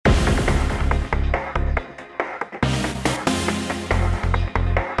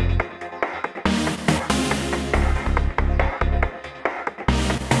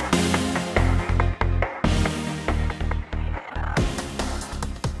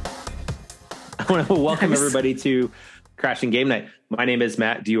want to welcome everybody to Crashing Game Night. My name is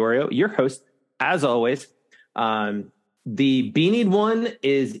Matt Diorio, your host, as always. The beanied one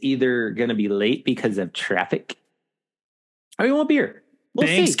is either going to be late because of traffic, or he won't be here. We'll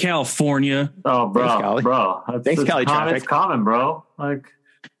Thanks, see. California. Oh, bro, Thanks, Cali. Thanks, Cali traffic. It's common, bro. Like,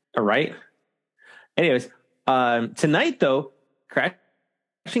 all right. Anyways, tonight though,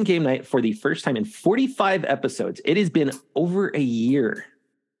 Crashing Game Night for the first time in 45 episodes. It has been over a year.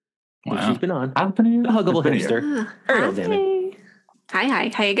 Wow. She's been on. I've been here. The Huggable Hipster. Arielle Danan. Hi.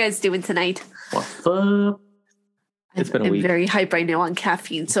 How you guys doing tonight? What's up? It's been a I'm week. very hype right now on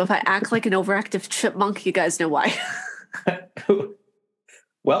caffeine. So if I act like an overactive chipmunk, you guys know why.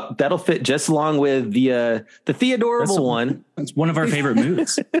 Well, that'll fit just along with the Theodorable one. That's one of our favorite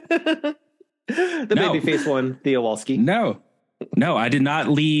moods. The babyface one, Theowalski. No, I did not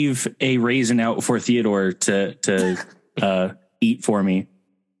leave a raisin out for Theodore to eat for me.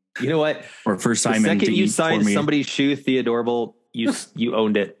 You know what? Or for The Simon second to you eat signed for me. somebody's shoe, Theodorable, you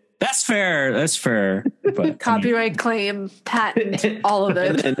owned it. That's fair. But Copyright claim, patent, all of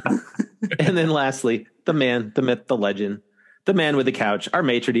it. And then lastly, the man, the myth, the legend, the man with the couch, our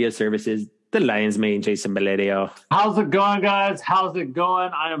maitre d' services, the Lions mane, Jason Valerio. How's it going, guys? How's it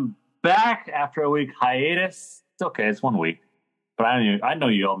going? I am back after a week hiatus. It's okay. It's 1 week. But I know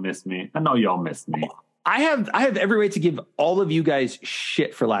you all missed me. I have every right to give all of you guys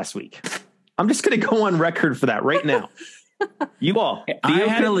shit for last week. I'm just going to go on record for that right now. You all. I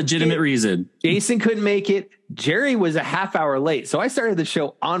had a legitimate reason. Jason couldn't make it. Jerry was a half hour late. So I started the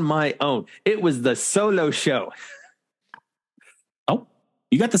show on my own. It was the solo show. Oh,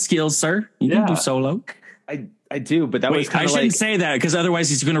 you got the skills, sir. You can do solo. I do, but that was kind I of shouldn't say that because otherwise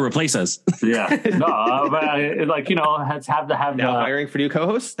he's going to replace us. Yeah. No, but have to have now hiring for new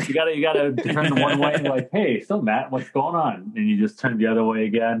co-hosts. You gotta turn one way and like, hey, so Matt, what's going on? And you just turn the other way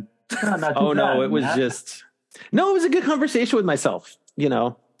again. No, it was just it was a good conversation with myself,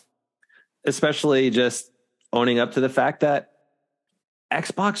 especially just owning up to the fact that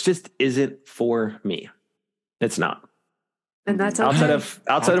Xbox just isn't for me. It's not. And that's okay.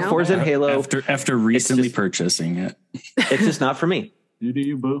 outside of Forza and Halo. After recently purchasing it. It's just not for me. You do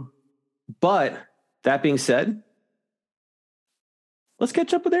you, boo. But that being said, let's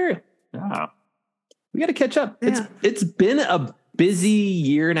catch up with Arielle. Yeah. We got to catch up. Yeah. It's been a busy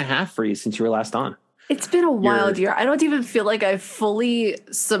year and a half for you since you were last on. It's been a wild year. I don't even feel like I've fully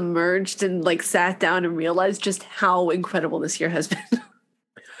submerged and sat down and realized just how incredible this year has been.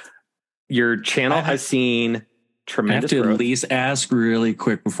 Your channel has seen tremendous I have to growth. at least ask really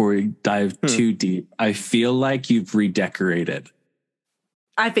quick before we dive too deep. I feel like you've redecorated.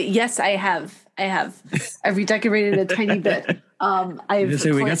 Yes, I have. I've redecorated a tiny bit.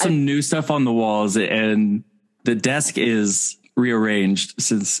 We got some new stuff on the walls, and the desk is rearranged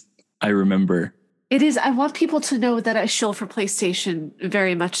since I remember. It is. I want people to know that I shill for PlayStation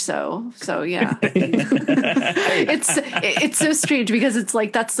very much so. So yeah, it's so strange because it's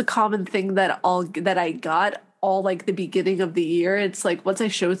that's the common thing that I got all the beginning of the year. It's once I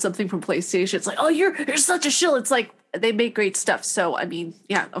showed something from PlayStation, it's oh, you're such a shill. It's they make great stuff. So I mean,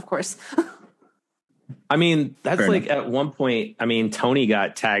 yeah, of course. I mean, that's Fair enough. at one point. I mean, Tony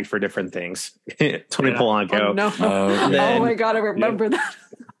got tagged for different things. Tony Polanco. Oh, no. Then- Oh my god, I remember that.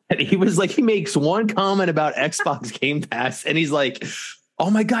 And he was he makes one comment about Xbox Game Pass, and he's like, "Oh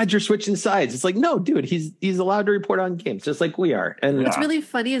my God, you're switching sides." It's no, dude, he's allowed to report on games just like we are. And What's really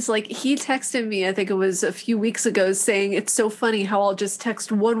funny is he texted me, I think it was a few weeks ago, saying it's so funny how I'll just text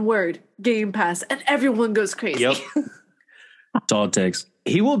one word, Game Pass, and everyone goes crazy. Yep. That's all it takes.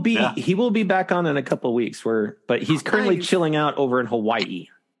 He will be back on in a couple of weeks. But he's currently Nice. chilling out over in Hawaii.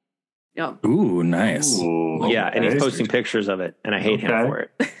 Yep. Ooh, nice. Ooh, Yeah, and he's okay. posting pictures of it, and I hate him for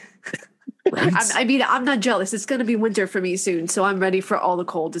it. I'm not jealous. It's going to be winter for me soon, so I'm ready for all the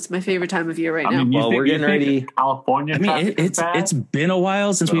cold. It's my favorite time of year right now. Well, we're getting ready. California. I mean, it's been a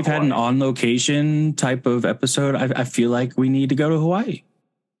while since we've had an on location type of episode. I feel like we need to go to Hawaii.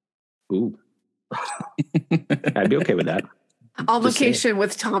 Ooh, I'd be okay with that. On Just location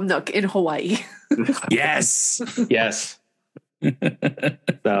with Tom Nook in Hawaii. Yes. Yes.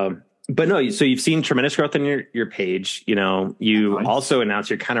 But no, so you've seen tremendous growth on your page. You Nice. also announced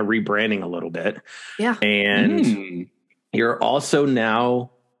you're kind of rebranding a little bit. Yeah. And you're also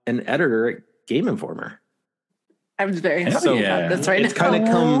now an editor at Game Informer. I was very happy So about this right it's now. kind of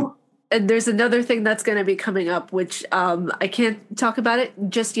come. And there's another thing that's going to be coming up, which I can't talk about it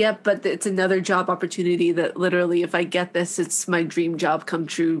just yet, but it's another job opportunity that literally, if I get this, it's my dream job come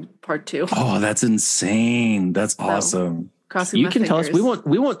true, part 2. Oh, that's insane. That's awesome. Crossing You my can tell us. fingers.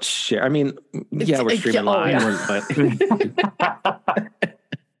 We won't share. I mean, yeah, we're streaming live, but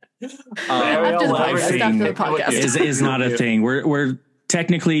After the live podcast, thing after the podcast. is not a thing. We're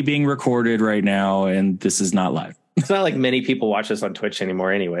technically being recorded right now, and this is not live. It's not like many people watch us on Twitch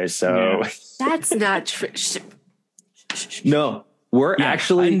anymore anyway, so That's not true. no. We're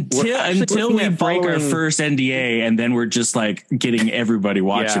actually until we break our first NDA, and then we're just like getting everybody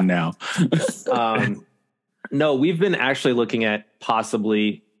watching now. No, we've been actually looking at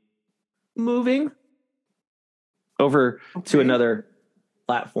possibly moving over to another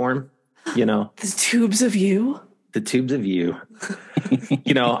platform. The tubes of you. The tubes of you.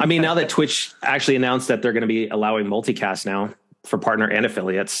 I mean, now that Twitch actually announced that they're going to be allowing multicast now for partner and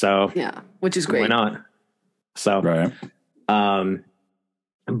affiliates, so which is great. Why not? So right.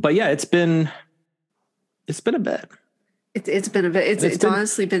 But yeah, it's been a bit. It's been a bit. It's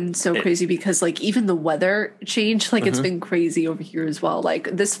honestly been so crazy because like even the weather changed. Like it's been crazy over here as well. Like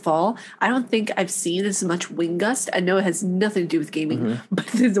this fall, I don't think I've seen as much wind gust. I know it has nothing to do with gaming, but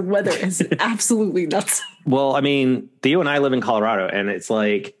the weather is absolutely nuts. Well, I mean, Theo and I live in Colorado, and it's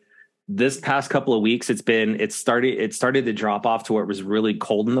like this past couple of weeks, it started to drop off to where it was really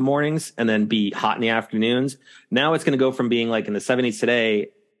cold in the mornings and then be hot in the afternoons. Now it's going to go from being like in the 70s today.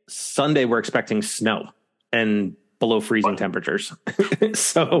 Sunday, we're expecting snow and below freezing temperatures.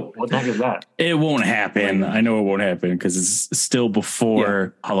 So what the heck is that? It won't happen. I know it won't happen because it's still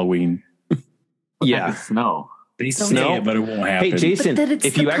before Halloween. Snow. They say it, but it won't happen. Hey, Jason,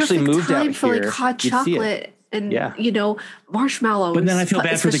 if you actually moved out for here, like hot chocolate and marshmallows. But then I feel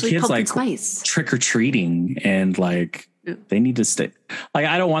bad for the kids, like spice. trick or treating, and like they need to stay. Like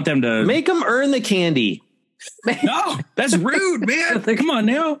I don't want them to make them earn the candy. No, that's rude, man. Come on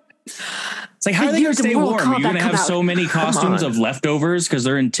now. It's like, how are they going to stay warm? Are you going to have so many costumes of leftovers because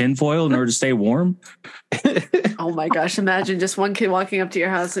they're in tinfoil in order to stay warm? Oh my gosh. Imagine just one kid walking up to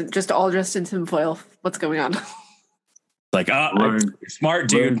your house and just all dressed in tinfoil. What's going on? Like, you're smart,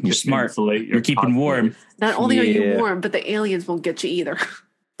 dude. You're smart. You're keeping warm. Not only are you warm, but the aliens won't get you either.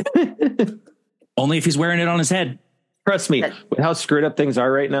 Only if he's wearing it on his head. Trust me, with how screwed up things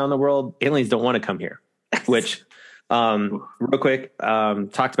are right now in the world, aliens don't want to come here. Which, real quick,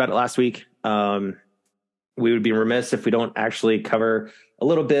 talked about it last week. We would be remiss if we don't actually cover a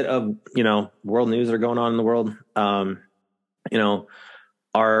little bit of, world news that are going on in the world.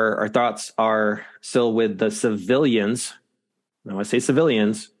 Our thoughts are still with the civilians. I want to say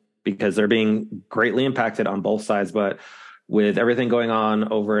civilians because they're being greatly impacted on both sides, but with everything going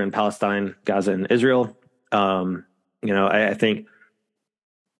on over in Palestine, Gaza, and Israel, I think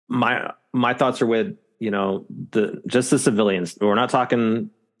my thoughts are with, just the civilians. We're not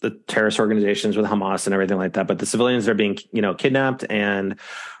talking the terrorist organizations with Hamas and everything like that, but the civilians are being, kidnapped and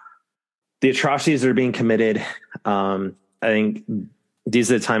the atrocities that are being committed. I think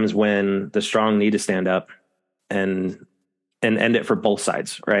these are the times when the strong need to stand up and end it for both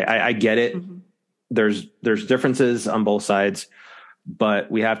sides. Right. I get it. Mm-hmm. There's differences on both sides, but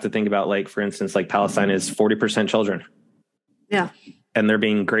we have to think about, like, for instance, like Palestine is 40% children. Yeah. And they're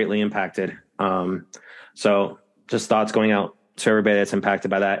being greatly impacted. So just thoughts going out to everybody that's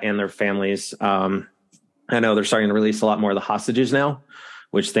impacted by that and their families. I know they're starting to release a lot more of the hostages now,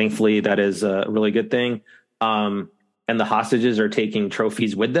 which thankfully that is a really good thing. And the hostages are taking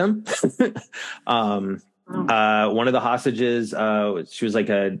trophies with them. One of the hostages, she was like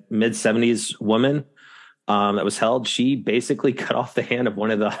a mid-70s woman that was held. She basically cut off the hand of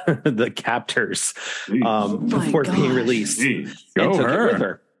one of the captors before being released. And took it with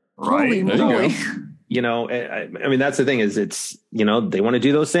her. Right. I mean, that's the thing is it's, they want to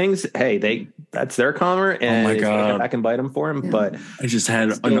do those things. Hey, that's their karma, and it's going to come back and bite them for them. Yeah. But I just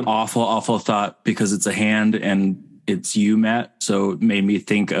had an awful thought because it's a hand and it's you, Matt. So it made me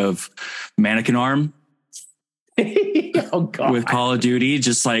think of Mannequin Arm. Oh God. With Call of Duty,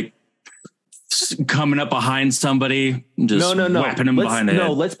 just like coming up behind somebody, just whapping them behind the head.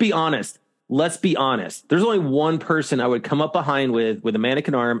 No, let's be honest. There's only one person I would come up behind with a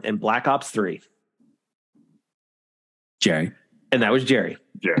Mannequin Arm in Black Ops 3. Jerry. And that was Jerry.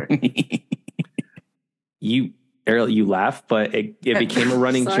 Arielle, you laugh, but it became a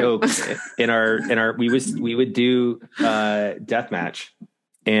running joke in our we would do deathmatch,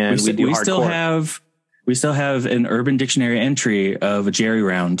 and we still have an Urban Dictionary entry of a Jerry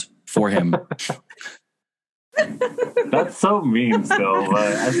round for him. That's so mean still,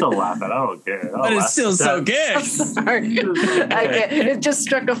 but I still laugh at it. I don't care. But it's still so good. I'm sorry. It just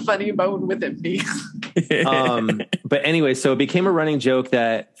struck a funny bone within me. But anyway, so it became a running joke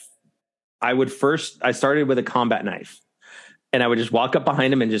that I started with a combat knife, and I would just walk up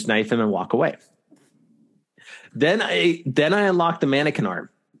behind him and just knife him and walk away. Then I unlocked the Mannequin Arm,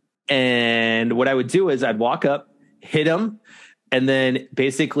 and what I would do is I'd walk up, hit him, and then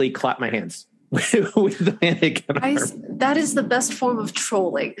basically clap my hands with the mannequin arm. That is the best form of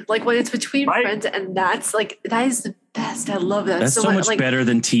trolling. Like when it's between friends, and that's like, that is the best. I love that. That's so much like, better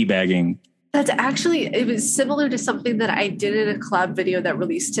than teabagging. That's actually, it was similar to something that I did in a collab video that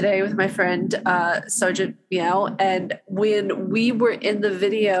released today with my friend Sergeant Meow. And when we were in the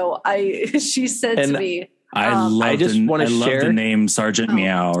video, she said to me, I love the name Sergeant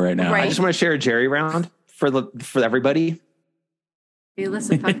Meow right now. Right. I just want to share a Jerry round for everybody. Hey,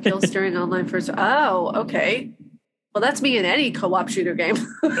 listen, 5 kills during online first. Oh, okay. Well, that's me in any co-op shooter game.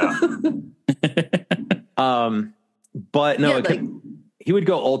 But no, he would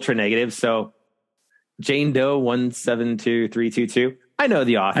go ultra negative. So Jane Doe 172322. I know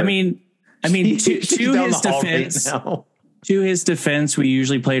the author. I mean, to his defense, we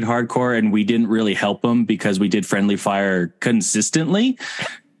usually played hardcore and we didn't really help him because we did friendly fire consistently.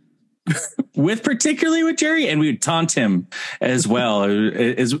 Particularly with Jerry, and we would taunt him as well.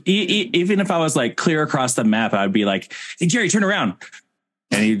 Even if I was like clear across the map, I'd be like, "Hey Jerry, turn around,"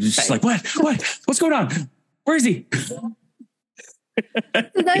 and he's just like, what's going on? Where is he?"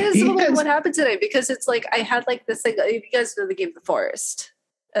 That is similar what happened today, because it's like I had like this thing. If you guys know the game The Forest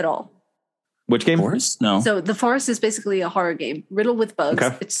at all. Which game? Forest? No. So The Forest is basically a horror game riddled with bugs.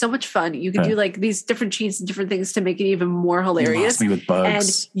 Okay. It's so much fun. You can do like these different cheats and different things to make it even more hilarious. You lost me with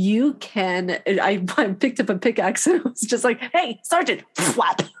bugs. And you can, I picked up a pickaxe and it was just like, "Hey, Sergeant,"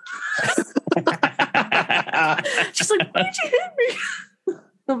 flap. She's like, "Why did you hit me?"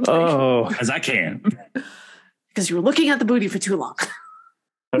 Because I can. Because you were looking at the booty for too long.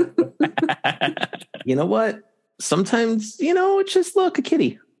 You know what? Sometimes, it's just a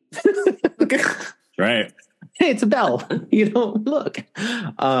kitty. Right. Hey, it's a bell. Look.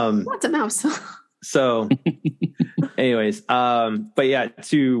 What's a mouse? So anyways, but yeah,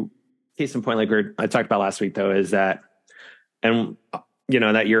 to case in point, like I talked about last week though, is that, and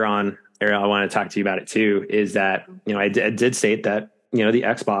that you're on, Arielle, I want to talk to you about it too, is that, I did state that, the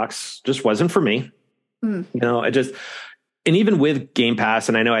Xbox just wasn't for me. And even with Game Pass,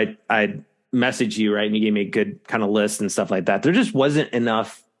 and I know I messaged you, right? And you gave me a good kind of list and stuff like that. There just wasn't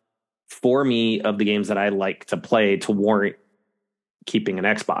enough for me of the games that I like to play to warrant keeping an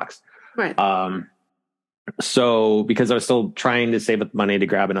Xbox. Right. So because I was still trying to save up money to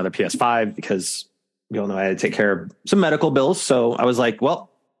grab another PS5, because we all know I had to take care of some medical bills. So I was like, well,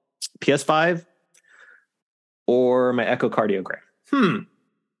 PS5 or my echocardiogram.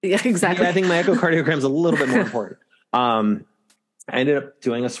 Yeah, exactly. Yeah, I think my echocardiogram is a little bit more important. I ended up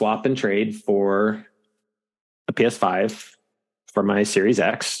doing a swap and trade for a PS5 for my Series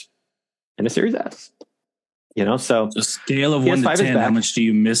X and a Series S. So a scale of 1 to 10, how much do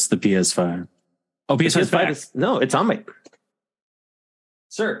you miss the PS5? Oh, PS5 no, it's on my,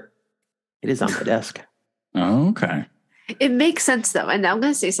 sir. It is on my desk. Oh, okay. It makes sense though, and I'm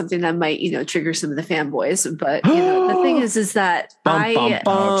going to say something that might, trigger some of the fanboys. But the thing is that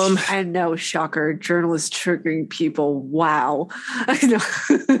I know, shocker, journalists triggering people. Wow, I know.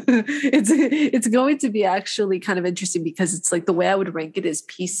 It's going to be actually kind of interesting, because it's like the way I would rank it is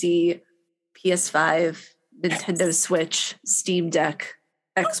PC, PS5, Nintendo Switch, Steam Deck,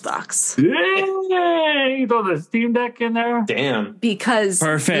 Xbox. Yay! You throw the Steam Deck in there? Damn. Because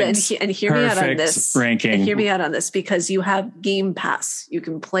perfect. And hear me out on this. Ranking. And hear me out on this, because you have Game Pass. You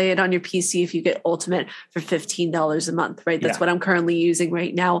can play it on your PC if you get Ultimate for $15 a month, right? That's what I'm currently using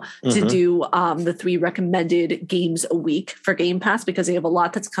right now to do the 3 recommended games a week for Game Pass, because they have a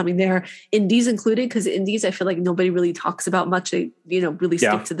lot that's coming there. Indies included, because indies I feel like nobody really talks about much. They, really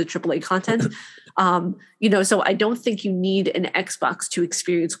stick to the AAA content. So I don't think you need an Xbox to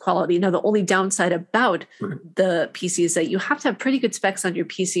experience quality. Now, the only downside about the PC is that you have to have pretty good specs on your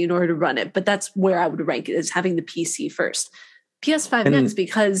PC in order to run it. But that's where I would rank it, is having the PC first. PS5 next,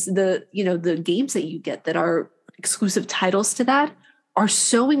 because the games that you get that are exclusive titles to that are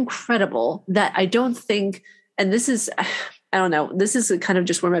so incredible that I don't think, and this is, I don't know, this is kind of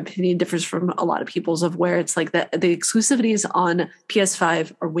just where my opinion differs from a lot of people's, of where it's like the exclusivities on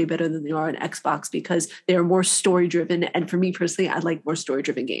PS5 are way better than they are on Xbox, because they are more story driven. And for me personally, I like more story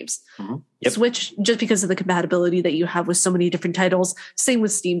driven games. Yep. Switch, just because of the compatibility that you have with so many different titles. Same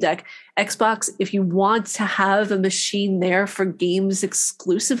with Steam Deck. Xbox, if you want to have a machine there for games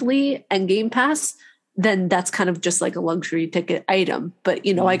exclusively and Game Pass, then that's kind of just like a luxury ticket item. But,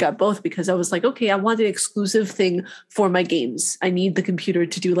 I got both, because I was like, okay, I want an exclusive thing for my games. I need the computer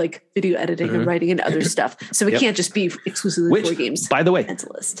to do like video editing and writing and other stuff. So it can't just be exclusively for games. By the way,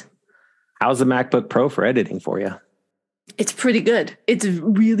 mentalist. How's the MacBook Pro for editing for you? It's pretty good. It's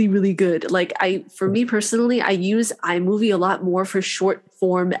really, really good. Like for me personally, I use iMovie a lot more for short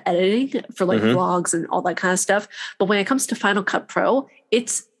form editing for like vlogs and all that kind of stuff. But when it comes to Final Cut Pro,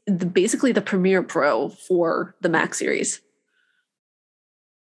 it's basically the Premiere Pro for the Mac series.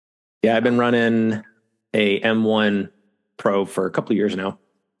 Yeah, I've been running a M1 Pro for a couple of years now.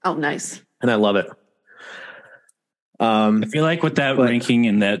 Oh, nice. And I love it. I feel like with that ranking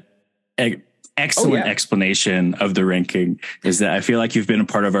and that excellent explanation of the ranking is that I feel like you've been a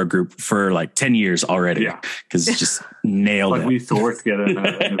part of our group for like 10 years already. Yeah. Because it's just nailed it. We used to work together in a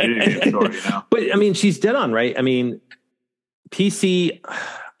video game store, you know? But I mean, she's dead on, right? I mean, PC,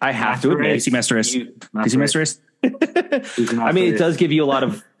 I have to admit. PC Master Race. PC Master Race. I mean, it does give you a lot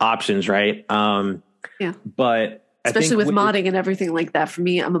of options, right? Yeah. But especially with modding and everything like that. For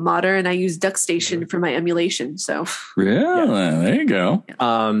me, I'm a modder and I use DuckStation for my emulation. So yeah, there you go.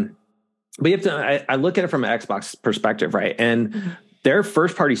 But you have to, I look at it from an Xbox perspective, right? And their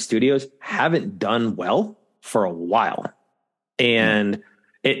first party studios haven't done well for a while. And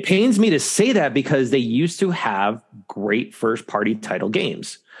it pains me to say that because they used to have great first party title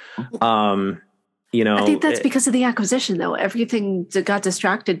games. You know, I think that's because of the acquisition, though. Everything got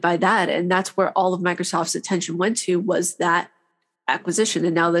distracted by that. And that's where all of Microsoft's attention went to, was that acquisition.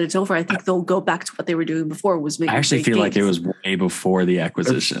 And now that it's over, I think they'll go back to what they were doing before, was making I actually feel games. like it was way before the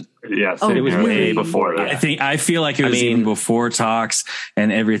acquisition. Yes, it was way before that. I feel like it was even before talks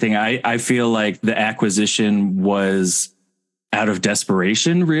and everything. I feel like the acquisition was out of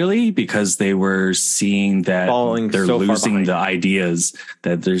desperation, really, because they were seeing that they're losing the ideas,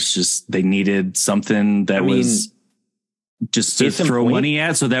 that they needed something that was just to throw money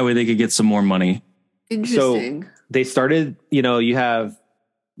at, so that way they could get some more money. Interesting. So they started, you have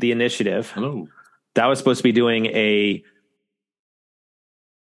the Initiative. Hello. That was supposed to be doing a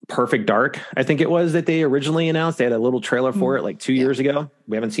Perfect Dark, I think it was, that they originally announced. They had a little trailer for it like 2 years ago.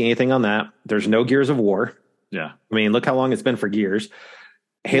 We haven't seen anything on that. There's no Gears of War. Yeah. I mean, look how long it's been for Gears.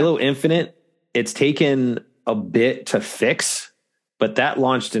 Halo Infinite, it's taken a bit to fix, but that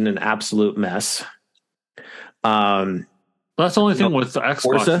launched in an absolute mess. That's the only thing with the Xbox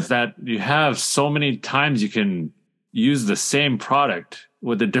Forza? is that you have so many times you can use the same product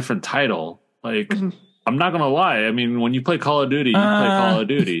with a different title. Like, I'm not going to lie. I mean, when you play Call of Duty, you play Call of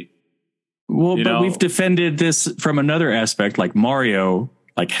Duty. Well, but we've defended this from another aspect, like Mario.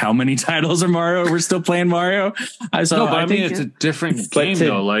 Like, how many titles are Mario? We're still playing Mario. I mean, it's a different game,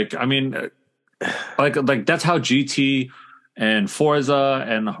 though. Like, I mean, like that's how GT and Forza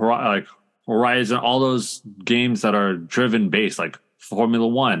and Horizon, all those games that are driven based, like Formula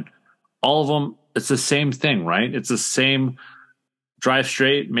One, all of them, it's the same thing, right? It's the same drive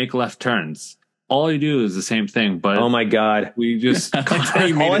straight, make left turns. All you do is the same thing, but oh my god, we just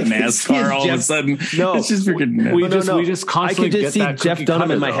you made it NASCAR all of a sudden. No, it's just freaking. We just constantly. I can just see Jeff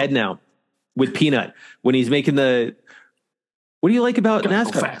Dunham in my head now with Peanut when he's making the. What do you like about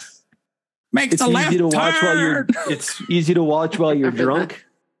NASCAR? Make the left turn. It's easy to watch while you're drunk.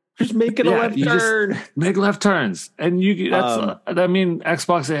 Just making a left turn. Make left turns, and you. That's. I mean,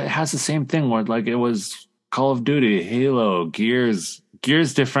 Xbox, it has the same thing where like it was Call of Duty, Halo, Gears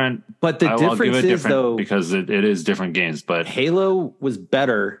different, but the difference is though, because it is different games. But Halo was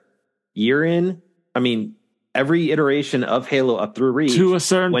better year in. I mean, every iteration of Halo up through Reach to a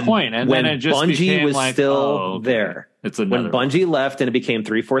certain point, and when then it just Bungie was like, still there. It's when Bungie left and it became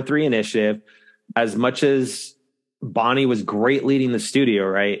 343 Initiative. As much as Bonnie was great leading the studio,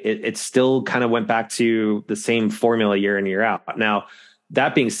 right? It still kind of went back to the same formula year in, year out. Now,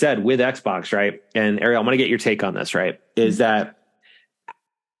 that being said, with Xbox, right? And Arielle, I'm going to get your take on this, right? Is that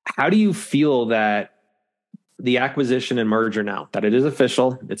how do you feel that the acquisition and merger now that it is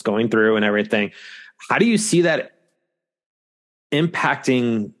official, it's going through and everything, how do you see that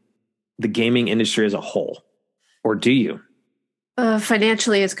impacting the gaming industry as a whole? Or do you?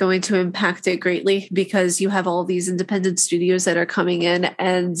 Financially, it's going to impact it greatly because you have all these independent studios that are coming in,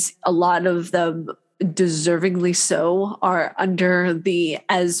 and a lot of them, deservingly so, are under the,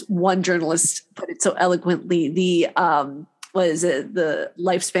 as one journalist put it so eloquently, the the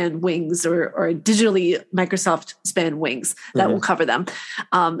lifespan wings or digitally Microsoft span wings that will cover them.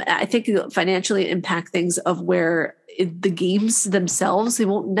 I think it'll financially impact things of where the games themselves, they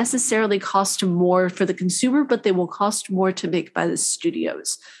won't necessarily cost more for the consumer, but they will cost more to make by the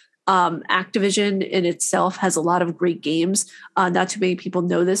studios. Activision in itself has a lot of great games. Not too many people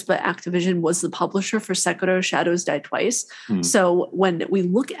know this, but Activision was the publisher for Sekiro: Shadows Die Twice. So when we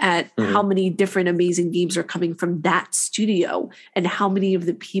look at how many different amazing games are coming from that studio and how many of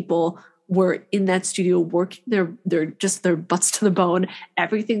the people were in that studio working their butts to the bone,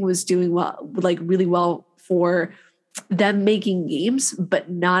 everything was doing well, like really well for them making games, but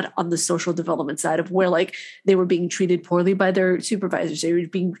not on the social development side of where like they were being treated poorly by their supervisors. They were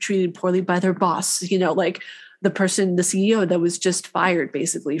being treated poorly by their boss, like the CEO that was just fired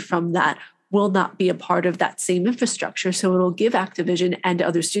basically from that will not be a part of that same infrastructure. So it'll give Activision and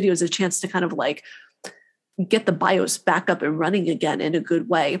other studios a chance to kind of like get the BIOS back up and running again in a good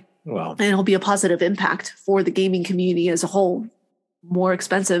way. Well, and it'll be a positive impact for the gaming community as a whole. More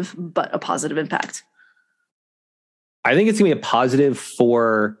expensive, but a positive impact. I think it's going to be a positive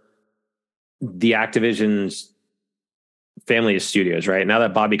for the Activision's family of studios, right? Now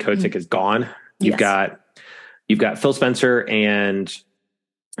that Bobby Kotick is gone, you've got Phil Spencer and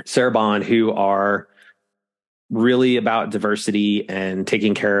Sarah Bond, who are really about diversity and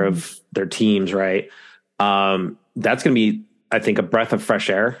taking care of their teams, right? That's going to be, I think, a breath of fresh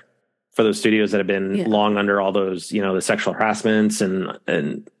air for those studios that have been long under all those, the sexual harassments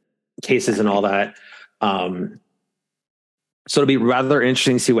and cases and all that. So it'll be rather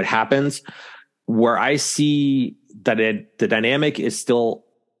interesting to see what happens. Where I see that the dynamic is still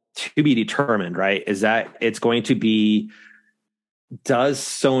to be determined, right? Is that it's going to be, does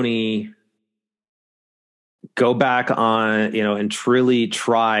Sony go back on, and truly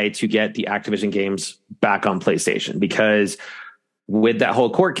try to get the Activision games back on PlayStation? Because with that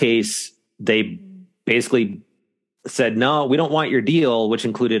whole court case, they basically said, no, we don't want your deal, which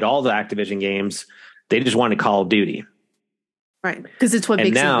included all the Activision games. They just wanted Call of Duty. Right. Because it's what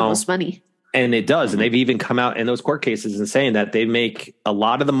makes them the most money. And it does. And they've even come out in those court cases and saying that they make a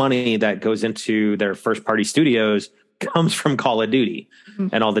lot of the money that goes into their first party studios comes from Call of Duty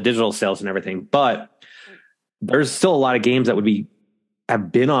and all the digital sales and everything. But there's still a lot of games that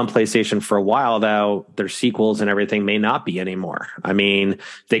have been on PlayStation for a while, though their sequels and everything may not be anymore. I mean,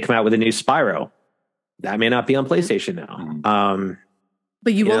 if they come out with a new Spyro, that may not be on PlayStation now.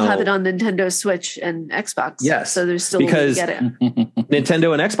 But you will have it on Nintendo Switch and Xbox. Yes. So there's still a way to get it.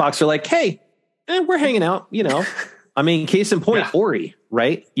 Nintendo and Xbox are like, hey, we're hanging out, I mean, case in point, Ori,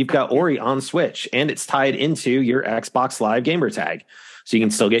 right? You've got Ori on Switch and it's tied into your Xbox Live gamer tag. So you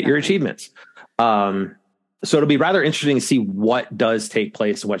can still get your achievements. So it'll be rather interesting to see what does take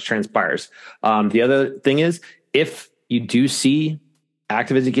place and what transpires. The other thing is, if you do see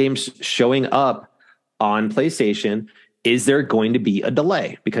Activision games showing up on PlayStation, is there going to be a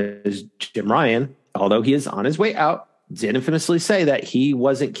delay? Because Jim Ryan, although he is on his way out, did infamously say that he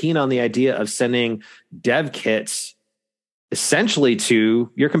wasn't keen on the idea of sending dev kits essentially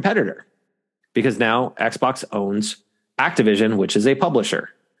to your competitor, because now Xbox owns Activision, which is a publisher.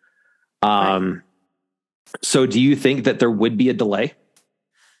 So do you think that there would be a delay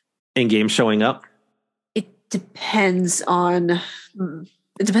in games showing up? It depends on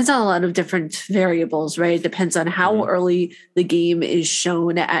a lot of different variables, right? It depends on how early the game is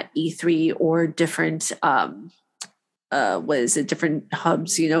shown at E3 or different different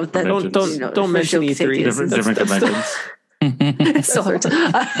hubs, that don't mention E3, different conventions. It still hurts.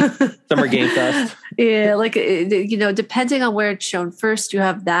 Summer Game Fest. Yeah, depending on where it's shown first, you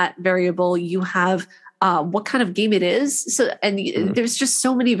have that variable. You have what kind of game it is. So, and there's just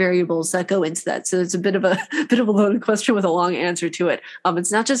so many variables that go into that. So it's a bit of a loaded question with a long answer to it.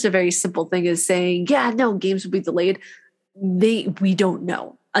 It's not just a very simple thing as saying, games will be delayed. We don't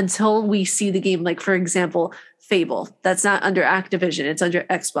know until we see the game. Like, for example, Fable, that's not under Activision, it's under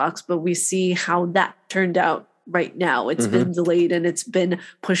Xbox, but we see how that turned out right now. It's been delayed and it's been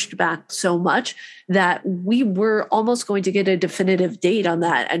pushed back so much that we were almost going to get a definitive date on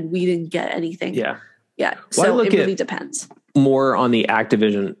that and we didn't get anything. Yeah. So it really depends. More on the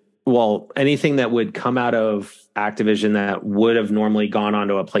Activision. Well, anything that would come out of Activision that would have normally gone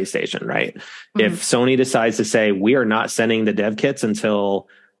onto a PlayStation, right? If Sony decides to say, we are not sending the dev kits until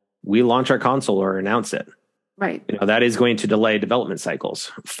we launch our console or announce it. Right. That is going to delay development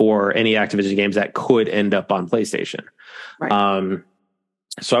cycles for any Activision games that could end up on PlayStation. Right.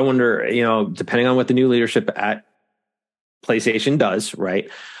 So I wonder, depending on what the new leadership at PlayStation does, right?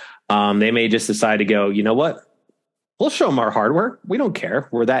 They may just decide to go, you know what? We'll show them our hardware. We don't care.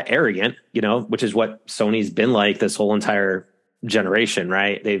 We're that arrogant, which is what Sony's been like this whole entire generation,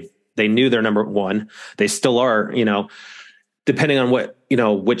 right? They knew they're number one. They still are, depending on what,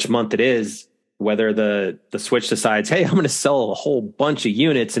 which month it is, whether the Switch decides, hey, I'm going to sell a whole bunch of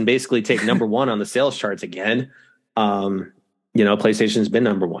units and basically take number one on the sales charts again. PlayStation's been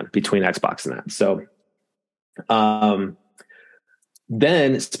number one between Xbox and that. So,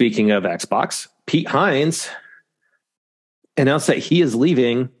 then speaking of Xbox, Pete Hines announced that he is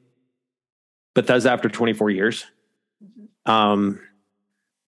leaving Bethesda after 24 years. I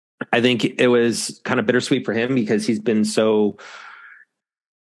think it was kind of bittersweet for him because he's been so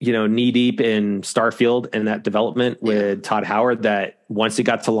knee deep in Starfield and that development with Todd Howard, that once it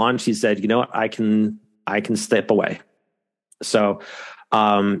got to launch, he said, you know what, I can step away. So,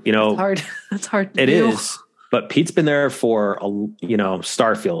 it's hard. It's hard. It is, but Pete's been there for,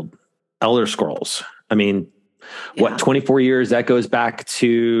 Starfield, Elder Scrolls. I mean, 24 years, that goes back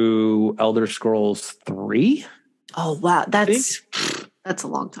to Elder Scrolls 3. Oh, wow. That's a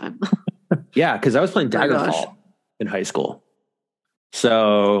long time. Yeah. Cause I was playing Daggerfall in high school.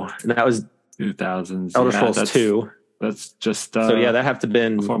 So that was 2000s. Elder Scrolls 2. That's just, so yeah, that have to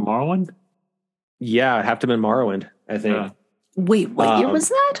been before Morrowind. Yeah. It have to been Morrowind, I think. Yeah. Wait, what year was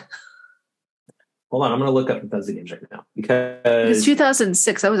that? Hold on. I'm going to look up Bethesda games right now because It's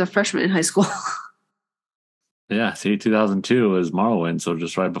 2006. I was a freshman in high school. Yeah, see, 2002 was Morrowind, so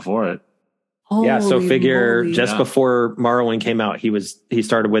just right before it. So figure just before Morrowind came out, he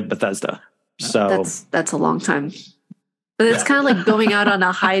started with Bethesda. So that's a long time. But it's kind of like going out on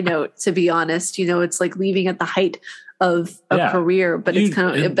a high note, to be honest. It's like leaving at the height of a career, but it's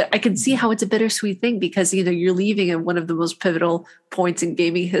kind of, but I can see how it's a bittersweet thing because, you're leaving at one of the most pivotal points in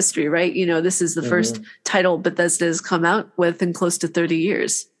gaming history, right? This is the first title Bethesda has come out with in close to 30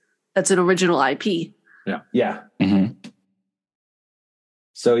 years. That's an original IP. Yeah. Mm-hmm.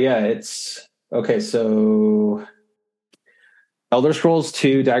 So it's okay. So Elder Scrolls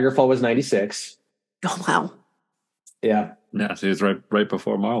 2 Daggerfall was 96. Oh, wow. Yeah. Yeah. See, it's right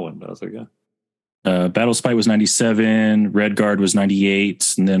before Morrowind. I was like, Battle Spy was 97. Redguard was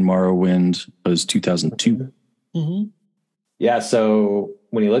 98. And then Morrowind was 2002. Mm-hmm. Yeah. So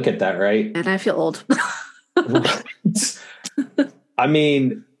when you look at that, right? And I feel old. I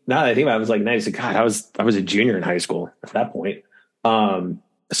mean, now that I think about it, I was like 96. God, I was a junior in high school at that point.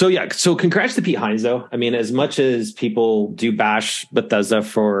 So congrats to Pete Hines, though. I mean, as much as people do bash Bethesda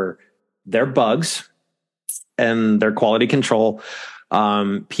for their bugs and their quality control,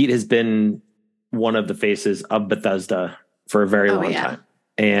 Pete has been one of the faces of Bethesda for a very long time.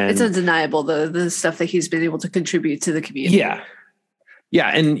 And it's undeniable the stuff that he's been able to contribute to the community. Yeah. Yeah.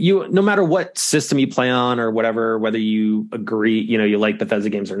 And no matter what system you play on or whatever, whether you agree, you like Bethesda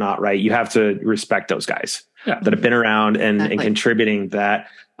games or not, right? You have to respect those guys that have been around and contributing that.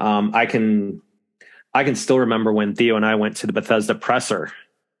 I can still remember when Theo and I went to the Bethesda presser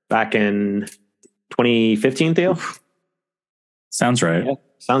back in 2015, Theo. Sounds right. Yeah,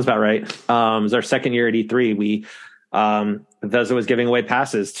 sounds about right. It was our second year at E3. Bethesda was giving away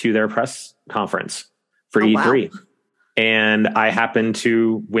passes to their press conference for E3. Wow. And I happened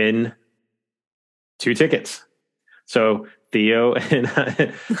to win 2 tickets. So Theo and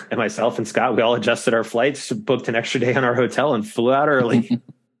myself and Scott, we all adjusted our flights, booked an extra day on our hotel and flew out early.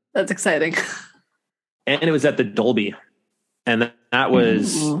 That's exciting. And it was at the Dolby. And that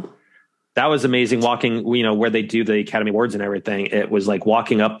was amazing walking, where they do the Academy Awards and everything. It was like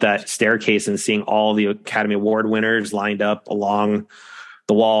walking up that staircase and seeing all the Academy Award winners lined up along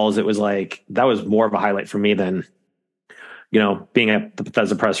the walls. It was like, that was more of a highlight for me than, being at the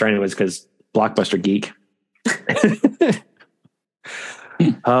Bethesda presser anyways, because Blockbuster geek.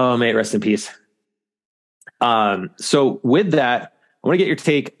 Oh, mate, rest in peace. So with that, I want to get your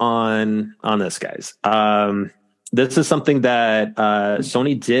take on this, guys. This is something that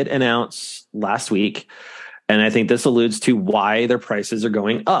Sony did announce last week, and I think this alludes to why their prices are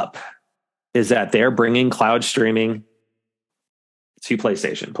going up, is that they're bringing cloud streaming to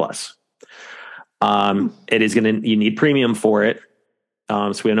PlayStation Plus. It is you need premium for it. So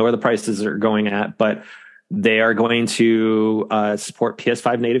we don't know where the prices are going at, but they are going to support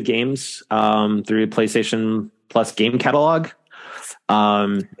PS5 native games through PlayStation Plus game catalog.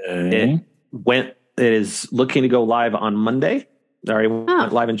 It is looking to go live on Monday.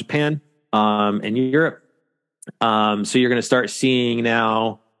 Went live in Japan, and Europe. So you're going to start seeing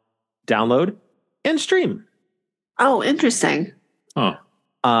now download and stream. Oh, interesting. Oh.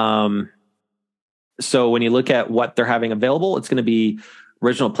 So when you look at what they're having available, it's going to be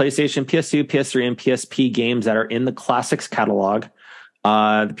original PlayStation, PS2, PS3, and PSP games that are in the Classics catalog.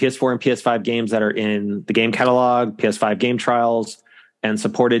 The PS4 and PS5 games that are in the game catalog, PS5 game trials, and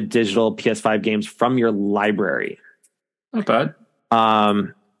supported digital PS5 games from your library. Not bad.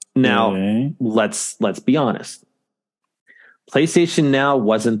 Now, let's be honest. PlayStation Now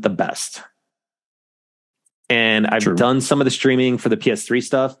wasn't the best. And I've done some of the streaming for the PS3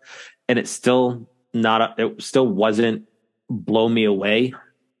 stuff, and it's still wasn't blow me away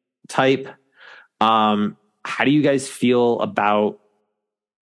type. How do you guys feel about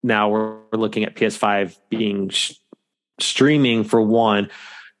now we're looking at PS5 being streaming for one,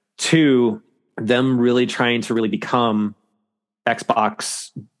 2, them really trying to really become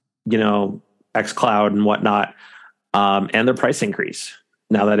Xbox, xCloud and whatnot, and their price increase?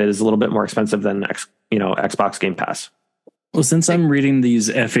 now that it is a little bit more expensive than Xbox Game Pass. Well, since I'm reading these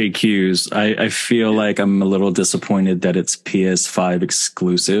FAQs, I feel like I'm a little disappointed that it's PS5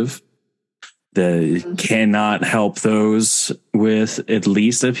 exclusive. They cannot help those with at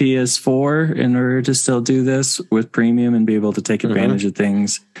least a PS4 in order to still do this with premium and be able to take advantage of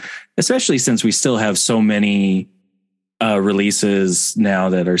things, especially since we still have so many releases now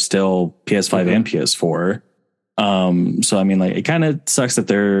that are still PS5 and PS4. So I mean, like, it kind of sucks that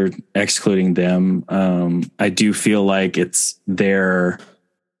they're excluding them. I do feel like it's their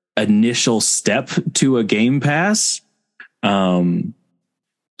initial step to a Game Pass.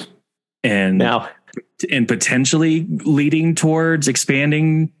 And potentially leading towards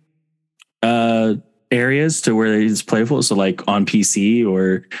expanding areas to where it's playable. So like on PC,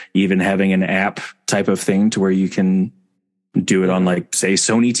 or even having an app type of thing to where you can do it on, like, say,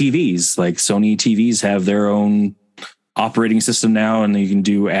 Sony TVs. Like, Sony TVs have their own operating system now, and you can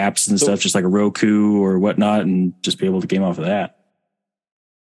do apps and stuff just like a Roku or whatnot, and just be able to game off of that.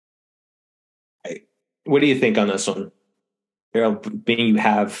 What do you think on this one? Being you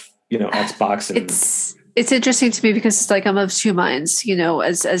have Xbox, and it's interesting to me because it's like I'm of two minds,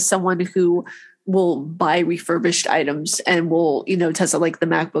 as someone who will buy refurbished items and will, Tesla, like the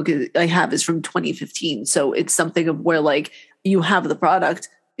MacBook I have is from 2015. So it's something of where, like, you have the product.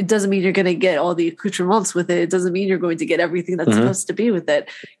 It doesn't mean you're going to get all the accoutrements with it. It doesn't mean you're going to get everything that's supposed to be with it,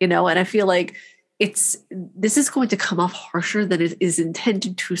 and I feel like this is going to come off harsher than it is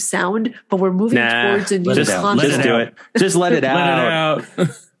intended to sound, but we're moving towards a new console. Just do it. Just let it out.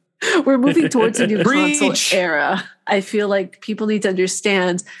 We're moving towards a new console era. I feel like people need to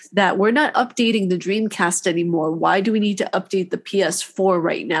understand that we're not updating the Dreamcast anymore. Why do we need to update the PS4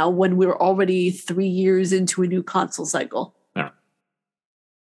 right now when we're already 3 years into a new console cycle? Yeah.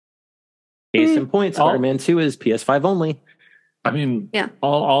 Case in point, Spider-Man 2 is PS5 only. I mean,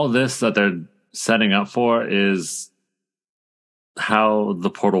 all this that they're setting up for is how the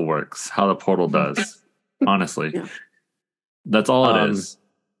Portal works, how the Portal does. Honestly, that's all it is.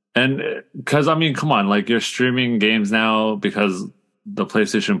 And because, I mean, come on, like, you're streaming games now because the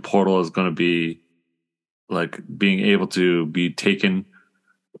PlayStation Portal is going to be, like, being able to be taken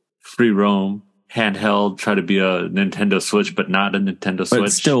free roam, handheld, try to be a Nintendo Switch, but not a Nintendo Switch.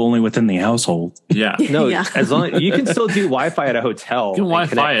 But still only within the household. Yeah. No, as long as you can still do Wi-Fi at a hotel. You can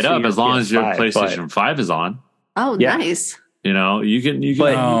Wi-Fi it up as long as your PlayStation 5 is on. Oh, nice. You can.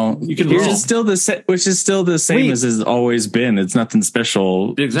 Which is still the same as it's always been. It's nothing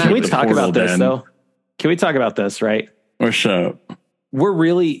special. Exactly. Can we talk about this though? Can we talk about this, right? Or show.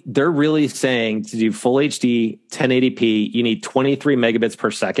 They're really saying to do full HD 1080p, you need 23 megabits per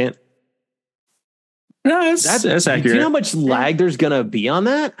second. No, that's accurate. Do you know how much lag there's gonna be on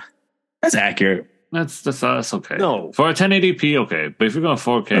that? That's accurate. That's okay. No, for a 1080p, okay. But if you're going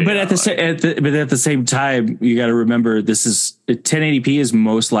 4K, but at the same time, you got to remember this is 1080p is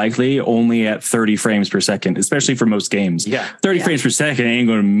most likely only at 30 frames per second, especially for most games. Yeah, 30 frames per second ain't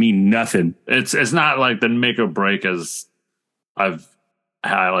going to mean nothing. It's not like the make or break as I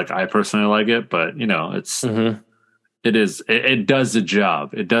personally like it, but it is. It does the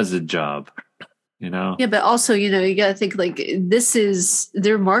job. It does the job. Yeah, but also, you got to think, like,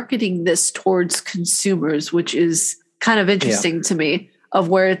 they're marketing this towards consumers, which is kind of interesting to me, of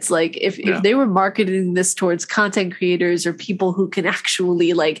where it's like, if they were marketing this towards content creators or people who can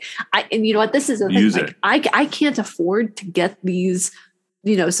actually, like, and you know what, this is a thing, like, I can't afford to get these,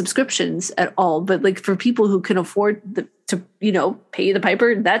 subscriptions at all, but, like, for people who can afford to pay the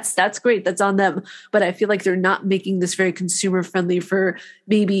piper, that's great. That's on them. But I feel like they're not making this very consumer friendly for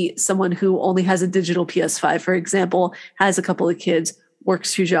maybe someone who only has a digital PS5, for example, has a couple of kids,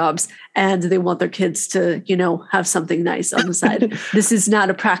 works 2 jobs, and they want their kids to, have something nice on the side. This is not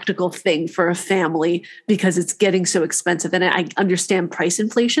a practical thing for a family because it's getting so expensive. And I understand price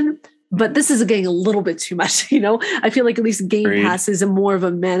inflation, but this is getting a little bit too much. I feel like at least Game Pass is more of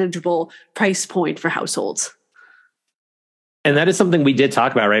a manageable price point for households. And that is something we did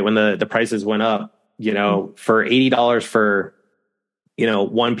talk about, right? When the prices went up, for $80 for,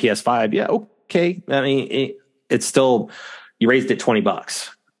 one PS5. Yeah. Okay. I mean, it's still, you raised it $20,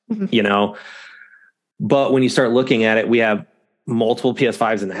 but when you start looking at it, we have multiple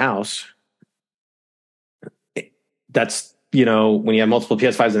PS5s in the house. That's, when you have multiple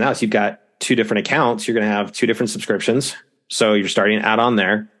PS5s in the house, you've got 2 different accounts. You're going to have 2 different subscriptions. So you're starting to add on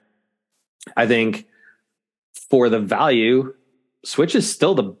there. I think for the value, Switch is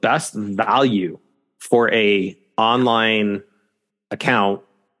still the best value for a online account,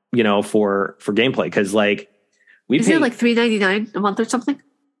 for gameplay. Because, like, is it like $3.99 a month or something?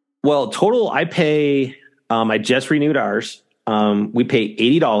 Well, total, I pay. I just renewed ours. We pay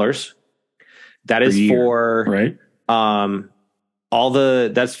 $80. That is for right.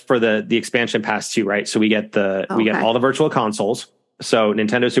 That's for the expansion pass too, right? So we get we get all the virtual consoles. So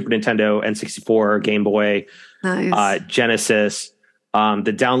Nintendo, Super Nintendo, N64, Game Boy, Nice. Genesis,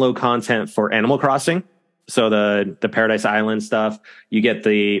 the download content for Animal Crossing. So the Paradise Island stuff. You get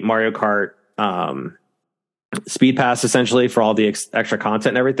the Mario Kart Speed Pass essentially for all the extra content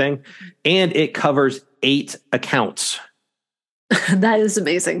and everything. And it covers 8 accounts. That is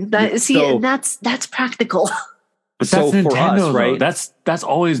amazing. That's practical. But that's Nintendo, right? That's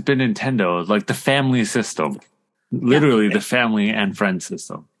always been Nintendo, like the family system. Literally the family and friends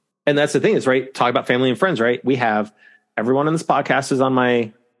system. And that's the thing is, right? Talk about family and friends, right? We have everyone on this podcast is on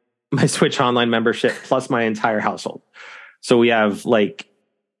my Switch Online membership plus my entire household. So we have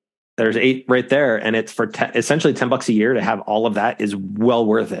there's 8 right there, and it's for essentially $10 a year to have all of that is well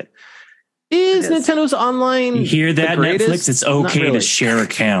worth it. Is Nintendo's online? You hear that, Netflix? It's okay to share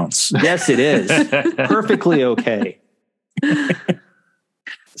accounts. Yes, it is. Perfectly okay.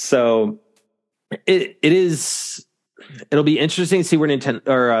 So it is. It'll be interesting to see where Nintendo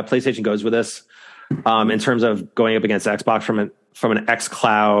or PlayStation goes with this in terms of going up against Xbox from an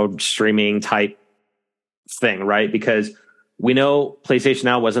xCloud streaming type thing, right? Because we know PlayStation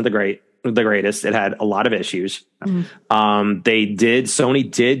Now wasn't the greatest. It had a lot of issues.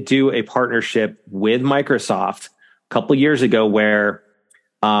 Sony did do a partnership with Microsoft a couple of years ago where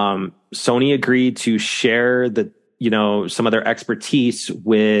Sony agreed to share some of their expertise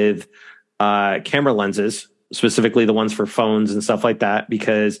with camera lenses, specifically the ones for phones and stuff like that,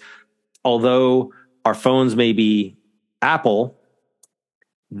 because although our phones may be Apple,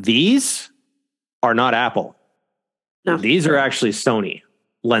 these are not Apple. No. These are actually Sony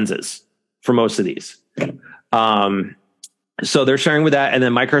lenses for most of these. So they're sharing with that. And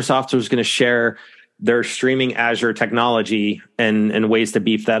then Microsoft was going to share their streaming Azure technology and ways to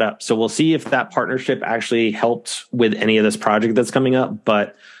beef that up. So we'll see if that partnership actually helped with any of this project that's coming up,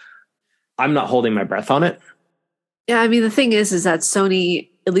 but I'm not holding my breath on it. Yeah, I mean, the thing is that Sony,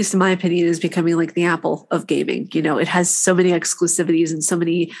 at least in my opinion, is becoming like the Apple of gaming. It has so many exclusivities and so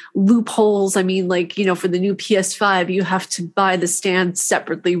many loopholes. I mean, for the new PS5, you have to buy the stand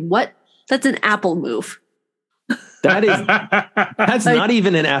separately. What? That's an Apple move. That's not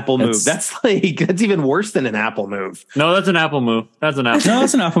even an Apple move. That's even worse than an Apple move. No, that's an Apple move. That's an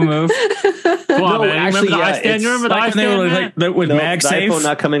Apple move. Come on, man. Actually, you remember the iStand? With MagSafe? The iPhone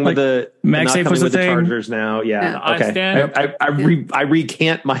not coming with the MagSafe was the thing. Chargers now. Yeah. Okay. I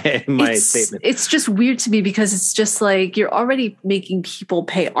recant my statement. It's just weird to me because it's just you're already making people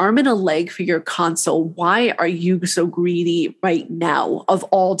pay arm and a leg for your console. Why are you so greedy right now of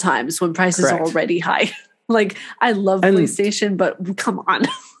all times when prices are already high? I love PlayStation, but come on.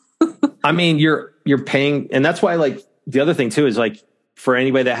 I mean, you're paying, and that's why the other thing too is for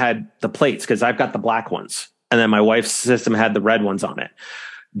anybody that had the plates, because I've got the black ones, and then my wife's system had the red ones on it.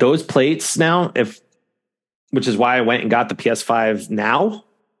 Those plates now, which is why I went and got the PS5 now,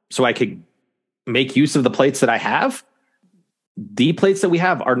 so I could make use of the plates that I have. The plates that we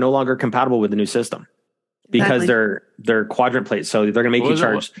have are no longer compatible with the new system. Because they're quadrant plates, so they're going to make you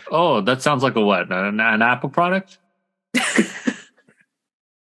charge. Oh, that sounds like an Apple product.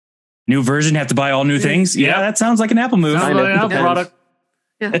 New version, have to buy all new things. Yeah, that sounds like an Apple move. Sounds like an Apple product.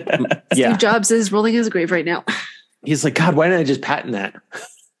 Yeah. Steve Jobs is rolling his grave right now. He's like, God, why didn't I just patent that?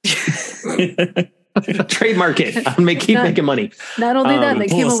 Trademark it. I'll keep making money. Not only that, they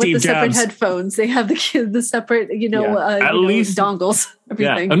came up with the separate headphones. They have the separate, at least dongles.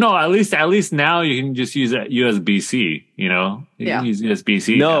 Everything. Yeah. No, at least now you can just use USB-C. You can use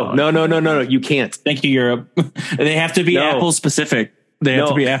USB-C. No. You can't. Thank you, Europe. They have to be Apple specific. They have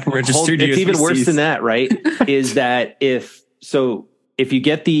to be Apple registered. It's even worse than that, right? Is that if you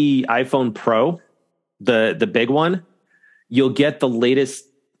get the iPhone Pro, the big one, you'll get the latest.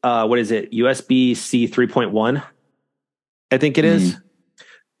 What is it? USB-C 3.1, I think it is.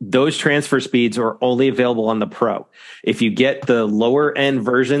 Those transfer speeds are only available on the Pro. If you get the lower end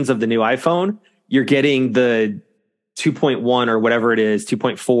versions of the new iPhone, you're getting the 2.1 or whatever it is,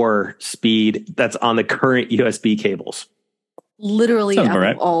 2.4 speed that's on the current USB cables. Literally,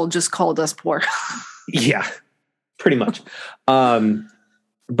 Apple all just called us poor. Yeah, pretty much. But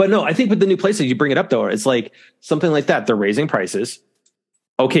no, I think with the new PlayStation, you bring it up though, it's something like that. They're raising prices.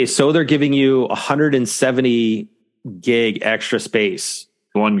 Okay, so they're giving you 170 gig extra space.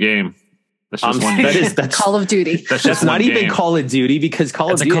 One game. That's just one game. That's Call of Duty. That's not even Call of Duty because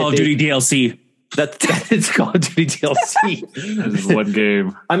Call of Duty DLC. That's Call of Duty DLC. This is one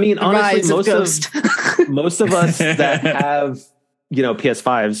game. I mean, honestly, most of us that have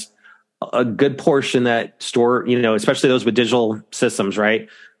PS5s a good portion that store, especially those with digital systems, right?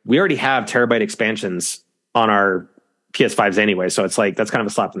 We already have terabyte expansions on our PS5s anyway. So it's like, that's kind of a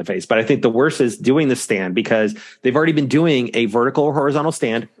slap in the face. But I think the worst is doing the stand, because they've already been doing a vertical or horizontal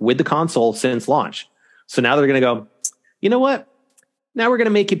stand with the console since launch. So now they're going to go, you know what? Now we're going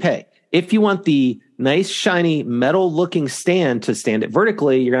to make you pay. If you want the nice, shiny, metal-looking stand to stand it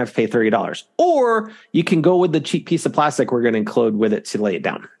vertically, you're going to have to pay $30. Or you can go with the cheap piece of plastic we're going to include with it to lay it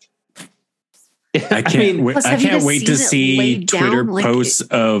down. I can't wait to see Twitter posts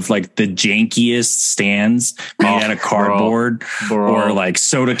of like the jankiest stands made out of cardboard or like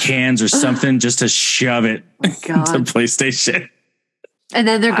soda cans or something just to shove it to PlayStation. And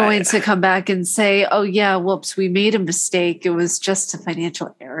then they're going to come back and say, oh, yeah, whoops, we made a mistake. It was just a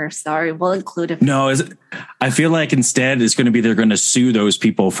financial error. Sorry, we'll include it. No, I feel like instead it's going to be they're going to sue those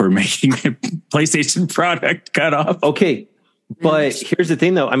people for making a PlayStation product cut off. Okay. But here's the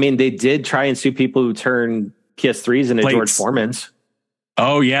thing, though. I mean, they did try and sue people who turned PS3s into George Foreman's.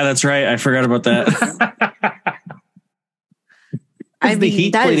 Oh, yeah, that's right. I forgot about that. The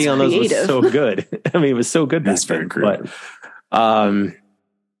heat plating on those was so good. I mean, it was so good. That's very creative. But,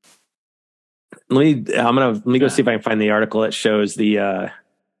 let me go see if I can find the article that shows the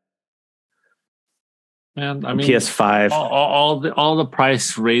PS5. All the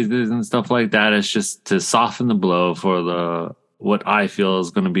price raises and stuff like that is just to soften the blow for what I feel is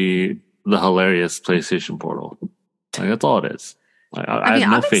going to be the hilarious PlayStation Portal. Like, that's all it is.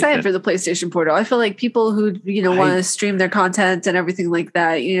 I'm excited for the PlayStation Portal. I feel like people who want to stream their content and everything like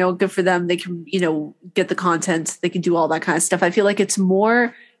that, good for them. They can get the content. They can do all that kind of stuff. I feel like it's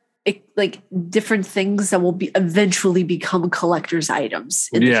more like different things that will eventually become collector's items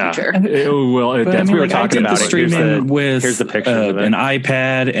in the future. That's what we were talking about. Streaming here's the picture of an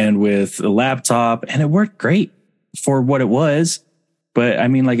iPad and with a laptop, and it worked great for what it was. But I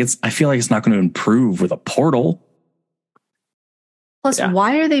mean, I feel like it's not going to improve with a Portal. Plus,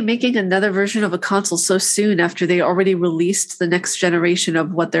 why are they making another version of a console so soon after they already released the next generation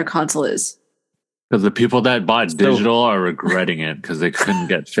of what their console is? Because the people that bought digital are regretting it because they couldn't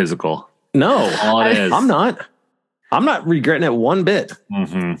get physical. No, I'm not regretting it one bit.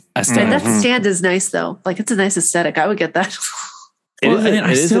 Mm-hmm. That stand is nice, though. Like, it's a nice aesthetic. I would get that.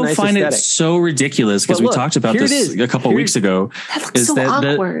 I still find it so ridiculous because we talked about this a couple weeks ago. That looks so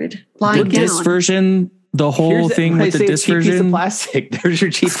awkward. The disc version, the whole thing with the disc version. Piece of plastic. There's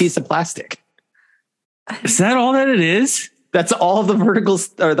your cheap piece of plastic. Is that all that it is? That's all the vertical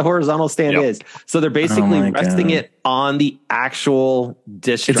or the horizontal stand is. So they're basically resting it on the actual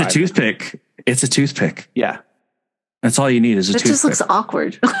disk drive. It's a toothpick. It's a toothpick. Yeah. That's all you need is a toothpick. It just looks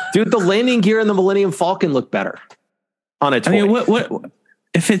awkward. Dude, the landing gear and the Millennium Falcon look better on a toy. I mean, what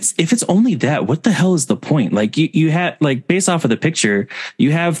if it's only that, what the hell is the point? Like you had, like, based off of the picture,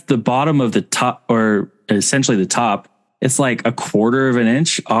 you have the bottom of the top, or essentially the top. It's like a quarter of an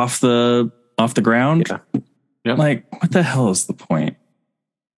inch off the ground. Yeah. Like, what the hell is the point?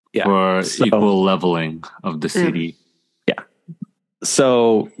 Yeah. For equal leveling of the CD. Yeah.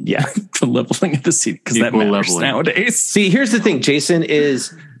 So yeah, the leveling of the CD, because that matters nowadays. See, here's the thing, Jason, is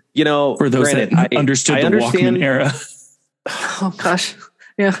for those that understood the Walkman era. Oh gosh.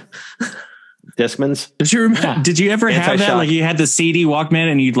 Yeah. Discmans. Did you ever have that? Like, you had the CD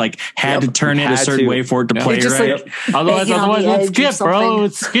Walkman and you'd had to turn it a certain way for it to play right. Otherwise let's skip, bro.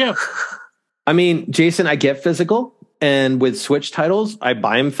 Let's skip. I mean, Jason, I get physical, and with Switch titles, I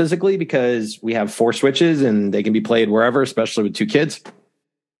buy them physically because we have 4 Switches and they can be played wherever, especially with 2 kids.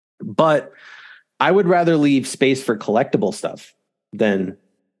 But I would rather leave space for collectible stuff than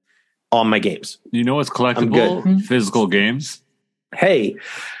on my games. You know what's collectible? Physical games. Hey,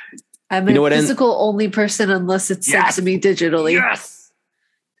 I'm a physical only person unless it's sent to me digitally. Yes.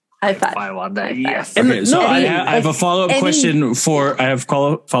 High five. I want that. Yes. Okay, so I have a follow-up question for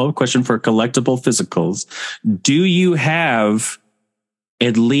follow-up question for collectible physicals. Do you have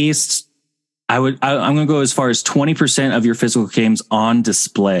at least, I'm going to go as far as 20% of your physical games on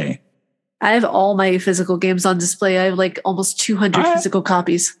display? I have all my physical games on display. I have like almost 200 physical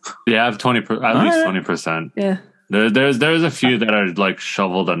copies. Yeah, I have at least 20%. Yeah. There's a few that are like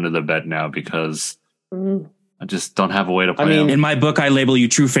shoveled under the bed now because I just don't have a way to play them. In my book, I label you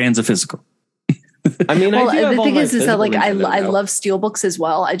true fans of physical. I mean, the thing is that like I love steelbooks as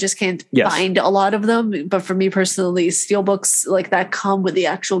well. I just can't find a lot of them. But for me personally, steelbooks like that come with the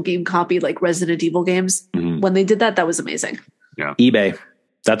actual game copy, like Resident Evil games. Mm-hmm. When they did that was amazing. Yeah, eBay.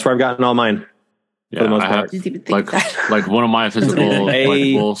 That's where I've gotten all mine. Yeah, for the most part. Like one of my physical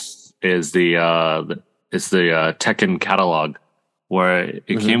collectibles is the Tekken catalog, where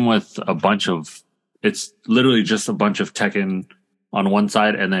it came with a bunch of. It's literally just a bunch of Tekken on one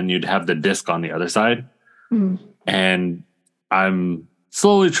side, and then you'd have the disc on the other side. And I'm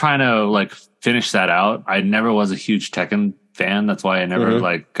slowly trying to like finish that out. I never was a huge Tekken fan. That's why I never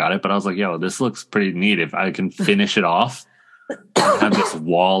like got it. But I was like, yo, this looks pretty neat. If I can finish it off and have this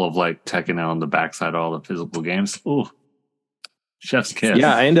wall of like Tekken on the backside of all the physical games. Ooh. Chef's kiss.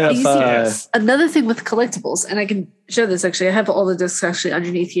 Yeah, I end up another thing with collectibles, and I can show this actually. I have all the discs actually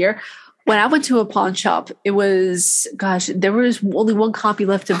underneath here. When I went to a pawn shop, it was, there was only one copy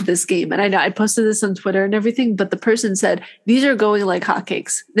left of this game. And I know I posted this on Twitter and everything, but the person said, these are going like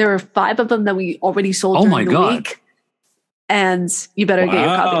hotcakes. There are 5 of them that we already sold during the week. And you better get your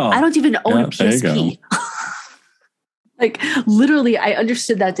copy. I don't even own a PSP. Like literally, I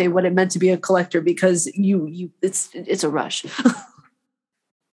understood that day what it meant to be a collector because it's a rush.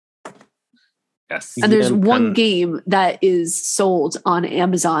 Yes. And there's one game that is sold on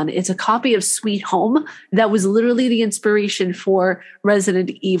Amazon. It's a copy of Sweet Home that was literally the inspiration for Resident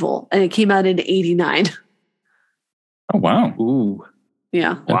Evil. And it came out in 89. Oh, wow. Ooh.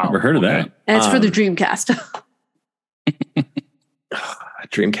 Yeah. Wow. I've never heard of that. And it's for the Dreamcast.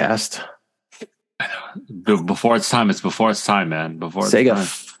 Dreamcast. Before its time, it's before its time, man. Before it's Sega, time.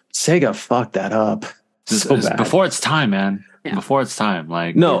 Sega fucked that up. So It's bad. before its time, man. Yeah. Before its time.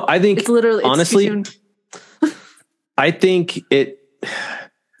 Like No, I think It's literally honestly, I think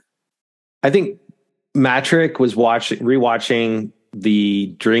Matrick was rewatching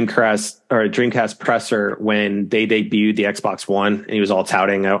the Dreamcast presser when they debuted the Xbox One, and he was all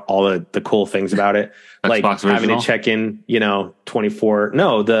touting all the cool things about it, like Xbox having original? to check in, 24.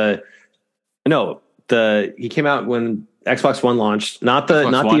 He came out when Xbox One launched, not the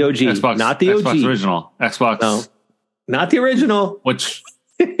OG, Xbox, not the OG Xbox original. Xbox. No, not the original. Which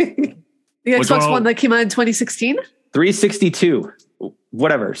the Xbox One that came out in 2016? 362,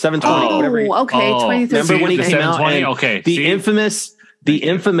 whatever, 720, whatever. Okay, 2013. Remember when he the came out? 720? And Okay, the see?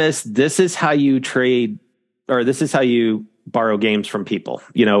 infamous. This is how you trade, or this is how you borrow games from people.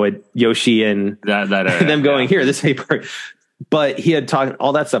 With Yoshi and that them going here. This paper, but he had talked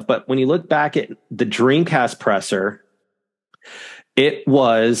all that stuff. But when you look back at the Dreamcast presser, it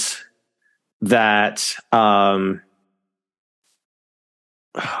was that.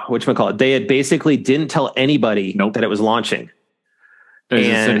 Whatchamacallit, they had basically didn't tell anybody that it was launching. They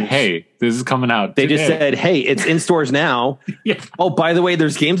just said, hey, this is coming out. They just said, hey, it's in stores now. Yeah. Oh, by the way,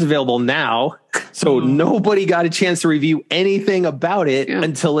 there's games available now. So nobody got a chance to review anything about it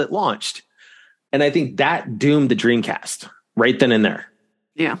until it launched. And I think that doomed the Dreamcast right then and there.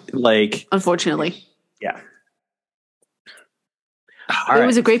 Yeah. Like, unfortunately. Yeah. It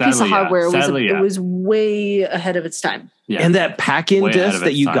was a great piece of hardware. It was way ahead of its time. Yeah. And that pack-in disc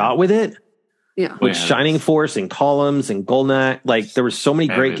that you got with it, with Shining Force and Columns and Golden, like there were so many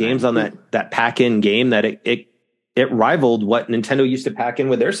great games on that pack-in game that it rivaled what Nintendo used to pack in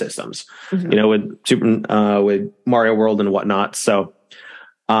with their systems, with Mario World and whatnot. So,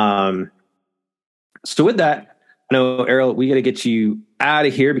 with that, I know, Arielle, we got to get you out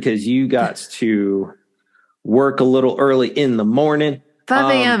of here because you got to work a little early in the morning.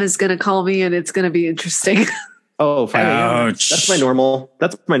 5 a.m. is going to call me and it's going to be interesting. 5 a.m. That's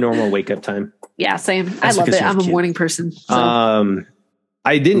my normal wake up time. Yeah, same. I love it. I'm a morning person. So.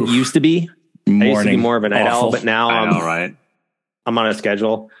 I didn't used to be. I used to be more of a night owl, but now I'm on a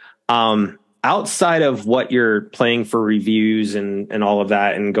schedule. Outside of what you're playing for reviews and all of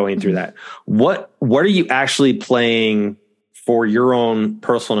that and going through that, what are you actually playing for your own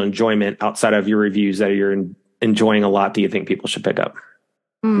personal enjoyment outside of your reviews that you're enjoying a lot that you think people should pick up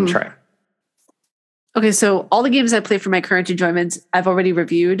and try? Okay, so all the games I play for my current enjoyment, I've already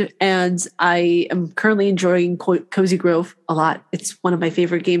reviewed, and I am currently enjoying Cozy Grove a lot. It's one of my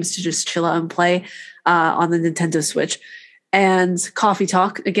favorite games to just chill out and play on the Nintendo Switch. And Coffee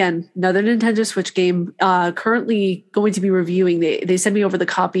Talk, again, another Nintendo Switch game, currently going to be reviewing. They sent me over the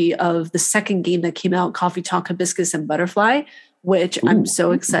copy of the second game that came out, Coffee Talk, Hibiscus and Butterfly, which I'm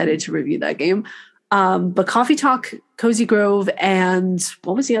so excited to review that game. But Coffee Talk, Cozy Grove, and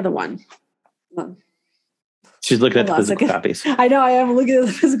what was the other one? She's looking at the physical copies. I know, I am looking at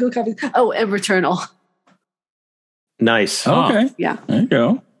the physical copies. Oh, and Returnal. Nice. Okay. Yeah. There you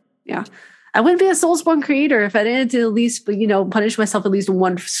go. Yeah. I wouldn't be a Soulsborne creator if I didn't at least, punish myself at least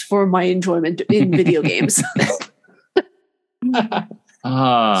once for my enjoyment in video games.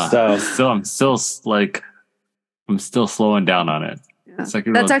 I'm still slowing down on it. Yeah.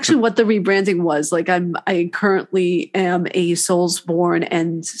 That's actually what the rebranding was. Like I currently am a Soulsborne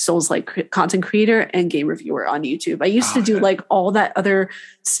and Souls-like content creator and game reviewer on YouTube. I used to do like all that other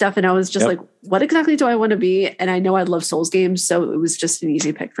stuff, and I was just like, what exactly do I want to be? And I know I love Souls games, so it was just an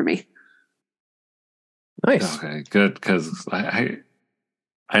easy pick for me. Nice. Okay, good, because I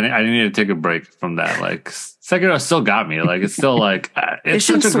need to take a break from that. Like Sekiro still got me. Like it's still like it's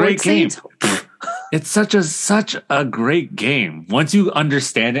such a great game. It's such a great game. Once you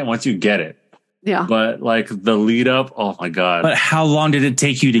understand it, once you get it. Yeah. But like the lead up, oh my god. But how long did it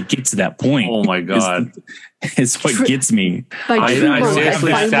take you to get to that point? Oh my god. It's what gets me. I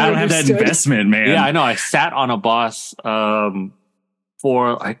seriously I don't have that investment, man. Yeah, I know. I sat on a boss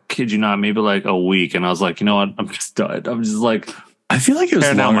for, I kid you not, maybe like a week, and I was like, you know what? I'm just done. I'm just like, I feel like it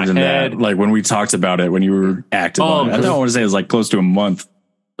was longer than that. Like when we talked about it, when you were active on it. I don't want to say it was like close to a month.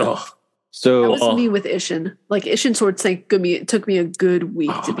 Oh. So that was me with Ishin. Like Ishin Sword it took me a good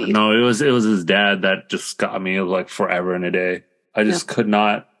week to beat. No, it was his dad that just got me. It was like forever and a day. I just could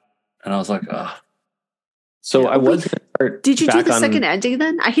not, and I was like, ugh. So I was going to start. Did you do the second ending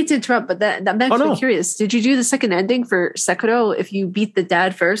then? I hate to interrupt, but I'm actually curious. Did you do the second ending for Sekiro if you beat the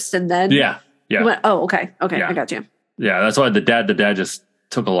dad first and then? Yeah. You went, okay, yeah. I got you. Yeah, that's why the dad just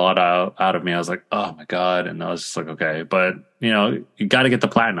took a lot out of me. I was like, oh my god, and I was just like, okay, but you got to get the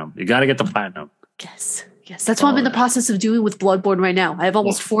platinum. Yes. That's what I'm in the process of doing with Bloodborne right now. I have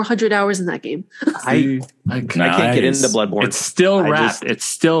almost 400 hours in that game. I can't get into Bloodborne. It's still wrapped. It's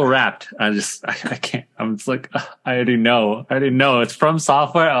still wrapped. I can't. I'm just like, I already know. It's from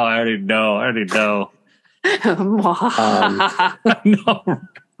software. Oh, I already know. No.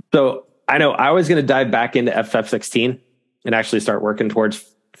 So I know I was going to dive back into FF16 and actually start working towards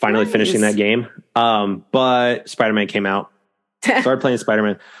finally finishing that game. But Spider-Man came out. Started playing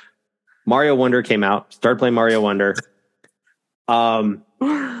Spider-Man. Mario Wonder came out. Started playing Mario Wonder.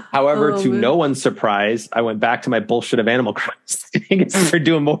 However, to no one's surprise, I went back to my bullshit of Animal Crossing and started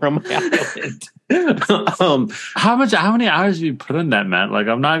doing more on my island. How many hours have you put in that, Matt? Like,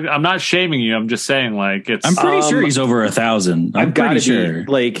 I'm not shaming you. I'm just saying, like, it's. I'm pretty sure he's over 1,000. I'm pretty sure.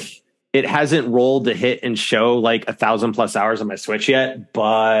 Like, it hasn't rolled to hit and show like 1,000+ hours on my Switch yet,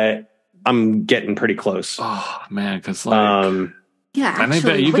 but I'm getting pretty close. Oh man, because like. Yeah,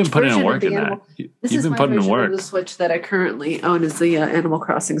 actually, you've been putting in work in that. You've been putting in work. The Switch that I currently own is the Animal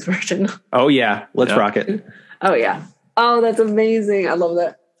Crossing version. Oh yeah, let's rock it. Oh yeah. Oh, that's amazing. I love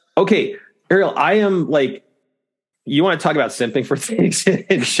that. Okay, Arielle, I am like, you want to talk about simping for things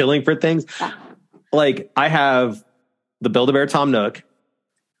and shilling for things? Like, I have the Build-A-Bear Tom Nook.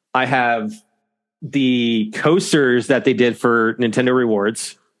 I have the coasters that they did for Nintendo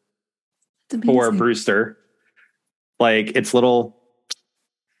Rewards for Brewster. Like, it's little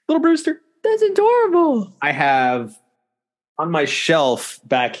Brewster. That's adorable. I have on my shelf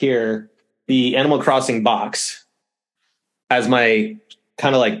back here the Animal Crossing box as my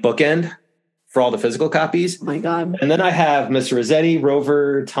kind of like bookend for all the physical copies. Oh my God. And then I have Mr. Rossetti,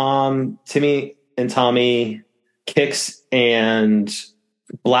 Rover, Tom, Timmy and Tommy, Kix, and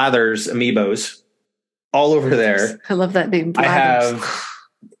Blathers amiibos all over there. I love that name, Blathers.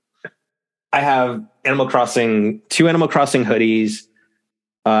 I have Animal Crossing, 2 Animal Crossing hoodies,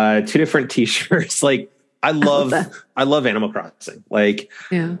 2 different t-shirts. Like, I love Animal Crossing. Like,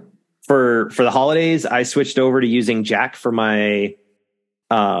 for the holidays, I switched over to using Jack for my,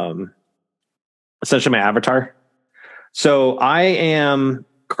 essentially my avatar. So I am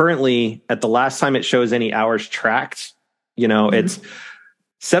currently, at the last time it shows any hours tracked, it's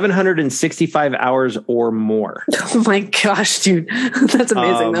 765 hours or more. Oh my gosh, dude. That's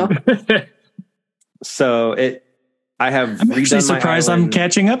amazing though. So I'm actually surprised I'm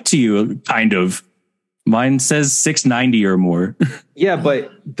catching up to you, kind of. Mine says 690 or more. Yeah,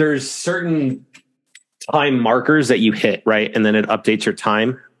 but there's certain time markers that you hit, right? And then it updates your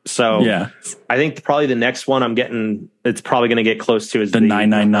time. So yeah, I think probably the next one I'm getting, it's probably going to get close to is the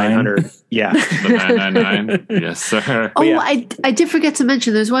 999. Yeah. The 999. Yes, sir. Oh, yeah. I did forget to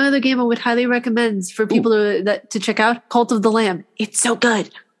mention, there's one other game I would highly recommend for people to check out, Cult of the Lamb. It's so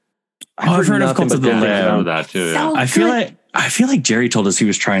good. I've heard of Cult of the Lamb. That too. So I feel like Jerry told us he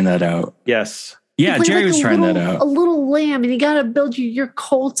was trying that out. Yes. Yeah, Jerry was trying that out. A little lamb, and you got to build your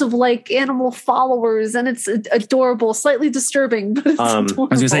cult of like animal followers, and it's adorable, slightly disturbing, but it's adorable. I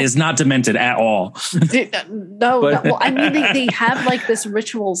was gonna say it's not demented at all. No. Well, I mean, they have like this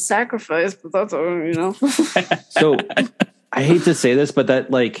ritual sacrifice, but that's So I hate to say this, but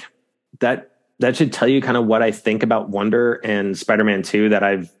that should tell you kind of what I think about Wonder and Spider-Man 2. That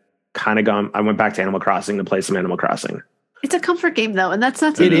I've kind of I went back to Animal Crossing to play some Animal Crossing. It's a comfort game, though, and that's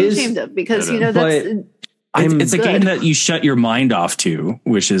not to be ashamed of, because it's a game that you shut your mind off to,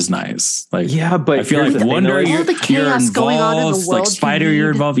 which is nice. Like, yeah, but I feel like Wonder, you're involved. Going on in the world, like Spider, you're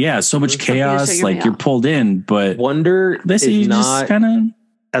involved. Yeah, so much chaos. Like you're pulled in. But Wonder this is not kind of.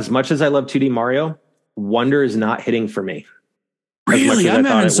 As much as I love 2D Mario, Wonder is not hitting for me. Really, I'm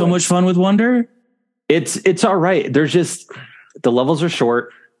having so much fun with Wonder. It's all right. There's just the levels are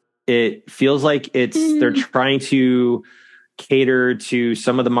short. It feels like they're trying to cater to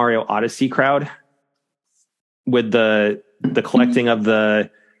some of the Mario Odyssey crowd with the collecting of the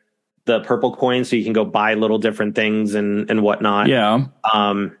purple coins, so you can go buy little different things and whatnot. Yeah.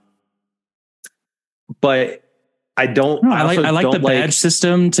 But I don't. I like the badge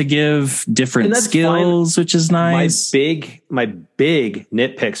system to give different skills, which is nice. My big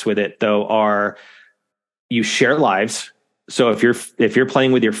nitpicks with it though are you share lives. So if you're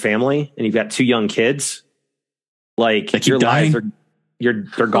playing with your family and you've got 2 young kids, like your lives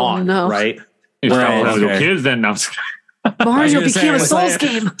they're gone, right? If your kids, then no. Mario became a Souls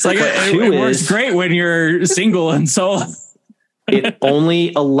game. It's like it works great when you're single and solo. It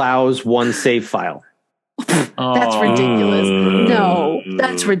only allows one save file. That's ridiculous. No,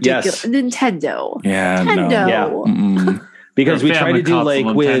 that's ridiculous. Yes. Nintendo. Yeah, Nintendo. No. Yeah. Because we tried to do like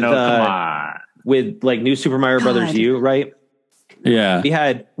with like New Super Mario Brothers U, right? Yeah.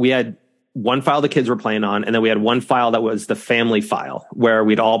 We had one file the kids were playing on, and then we had one file that was the family file where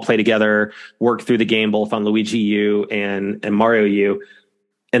we'd all play together, work through the game both on Luigi U and Mario U.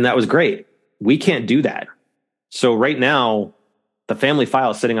 And that was great. We can't do that. So right now, the family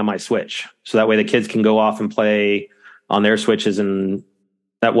file is sitting on my Switch. So that way the kids can go off and play on their Switches and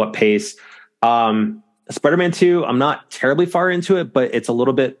at what pace. Spider-Man 2, I'm not terribly far into it, but it's a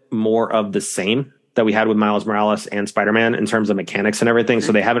little bit more of the same that we had with Miles Morales and Spider-Man in terms of mechanics and everything.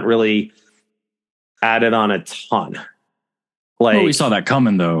 So they haven't really added on a ton. We saw that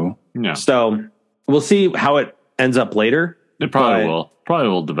coming though. Yeah. So we'll see how it ends up later. It probably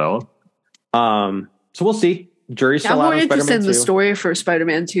will develop. So we'll see. Jury's still out on Spider-Man 2. I'm more interested in the story for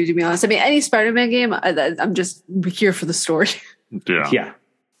Spider-Man 2, to be honest. I mean, any Spider-Man game, I'm just here for the story. Yeah.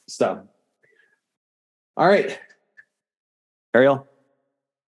 So, all right. Arielle,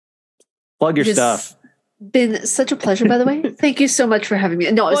 plug your stuff. Been such a pleasure, by the way. Thank you so much for having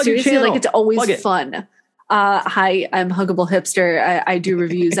me. No, plug seriously, like it's always fun. Hi, I'm Huggable Hipster. I do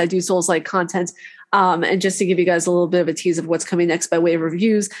reviews. I do Souls-like content. And just to give you guys a little bit of a tease of what's coming next by way of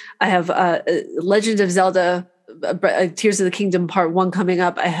reviews, I have Legend of Zelda, Tears of the Kingdom Part 1 coming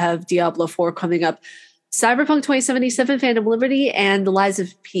up. I have Diablo 4 coming up. Cyberpunk 2077, Phantom Liberty, and The Lies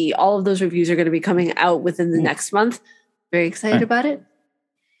of P. All of those reviews are going to be coming out within the next month. Very excited about it.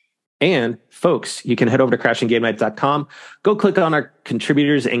 And folks, you can head over to crashinggamenight.com, go click on our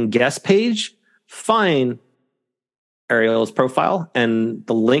contributors and guests page, find Arielle's profile, and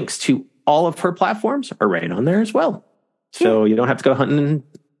the links to all of her platforms are right on there as well. So you don't have to go hunting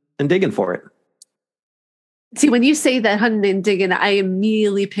and digging for it. See, when you say that, hunting and digging, I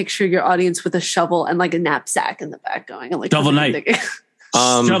immediately picture your audience with a shovel and like a knapsack in the back going. And like Shovel Knight.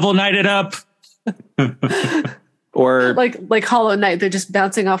 Shovel Knight it up. Or like Hollow Knight, they're just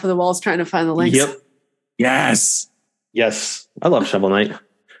bouncing off of the walls trying to find the links. Yep. Yes. I love Shovel Knight.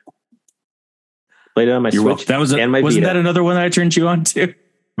 Played it on my Switch. Wasn't that another one that I turned you on to?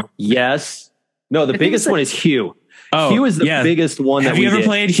 Yes. No, the biggest one is Hue. Hue is the biggest one. Have you ever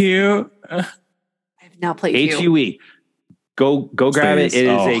played Hue? I've now played HUE. Go grab it. It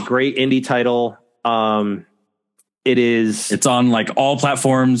is a great indie title. It's on like all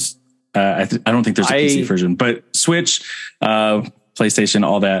platforms. I don't think there's a PC version, but Switch, PlayStation,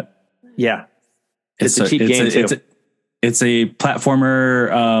 all that. Yeah. It's a cheap game too. It's a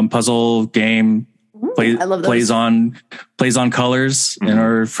platformer puzzle game. I love those. Plays on colors in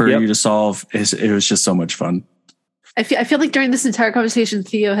order for you to solve. It was just so much fun. I feel like during this entire conversation,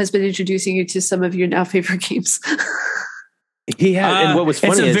 Theo has been introducing you to some of your now favorite games. He had, and what was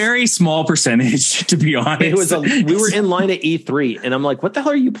funny it's a very small percentage, to be honest. We were in line at E3, and I'm like, "What the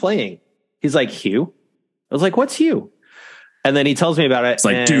hell are you playing?" He's like, "Hue." I was like, "What's Hue?" And then he tells me about it. It's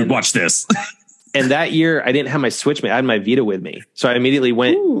like, dude, watch this. And that year, I didn't have my Switch. I had my Vita with me, so I immediately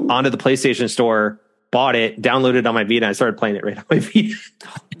went onto the PlayStation Store, bought it, downloaded it on my Vita, and I started playing it right on my Vita.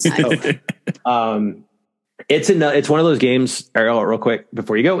 It's one of those games. Arielle, real quick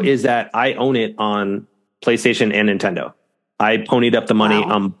before you go, is that I own it on PlayStation and Nintendo. I ponied up the money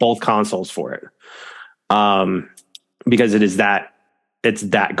on both consoles for it, because it's that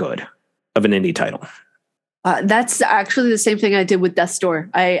good of an indie title. That's actually the same thing I did with Death's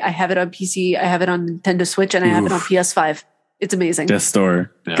Door. I have it on PC, I have it on Nintendo Switch, and I have it on PS5. It's amazing. Death's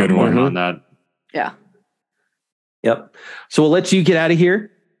Door, good one on that. Yeah. Yep. So we'll let you get out of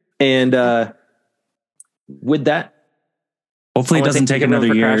here, and with that, hopefully it doesn't take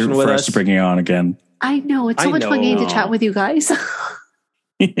another year for us to bring you on again. I know. It's so much fun getting to chat with you guys.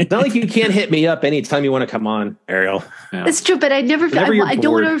 It's not like you can't hit me up anytime you want to come on, Arielle. Yeah. It's true, but I never feel, I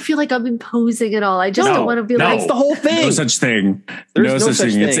don't ever feel like I'm imposing at all. I just don't want to be like, that's the whole thing. No such thing. There's no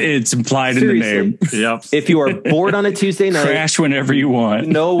such thing. It's implied Seriously. In the name. Yep. If you are bored on a Tuesday night, crash whenever you want.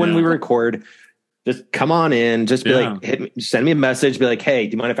 Know when we record. Just come on in. Just be like, hit me, send me a message. Be like, hey,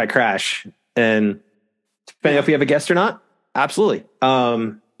 do you mind if I crash? And depending if we have a guest or not, absolutely.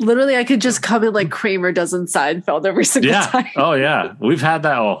 Literally, I could just come in like Kramer does in Seinfeld every single time. Oh yeah, we've had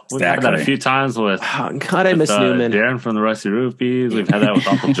that. We've had that a few times with. Oh, God, I miss Newman. Darren from the Rusty Roofies. We've had that with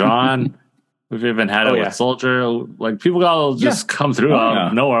Uncle John. We've even had it with Soldier. Like people gotta just come through out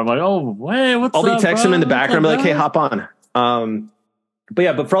of nowhere. I'm like, oh, hey, what's up? I'll be texting him in the background, be like, hey, hop on.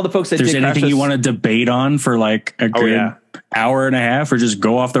 But for all the folks that there's anything you want to debate on for like a good hour and a half, or just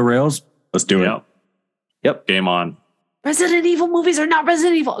go off the rails, let's do it. Yep, game on. Resident Evil movies are not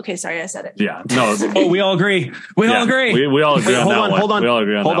Resident Evil. Okay, sorry, I said it. Yeah, no. We all agree. We all agree. We all agree on that one. Hold on. We all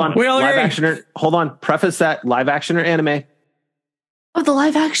agree on that one. We all agree. Hold on. Preface that live action or anime? Oh, the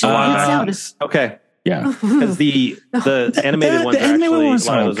live action. Okay. Yeah. Because the animated ones are actually, a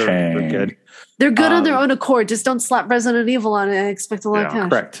lot of those are good. They're good on their own accord. Just don't slap Resident Evil on it and expect a lot of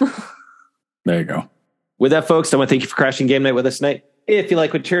cash. Correct. There you go. With that, folks, I want to thank you for crashing game night with us tonight. If you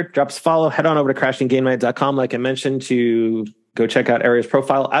like what you heard, drop us a follow. Head on over to crashinggamenight.com, like I mentioned, to go check out Arielle's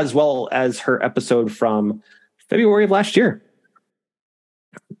profile, as well as her episode from February of last year.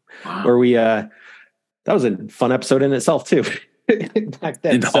 Wow. Where we, that was a fun episode in itself, too. Back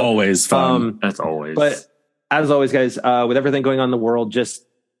then. It's always fun. That's always. But as always, guys, with everything going on in the world, just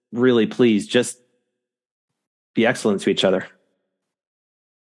really, please, just be excellent to each other.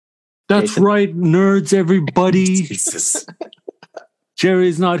 That's Jason? right, nerds, everybody. Jesus.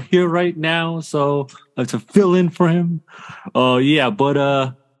 Jerry's not here right now, so I have to fill in for him.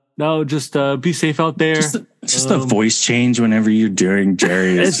 No, just be safe out there. Just a voice change whenever you're doing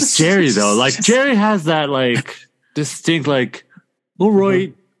Jerry. It's Jerry though. Like Jerry has that like distinct like, all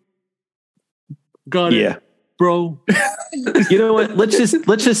right, got it, bro. You know what? Let's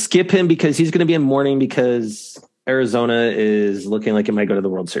just skip him because he's going to be in mourning because Arizona is looking like it might go to the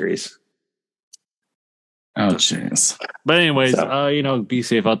World Series. Oh, jeez. But anyways, be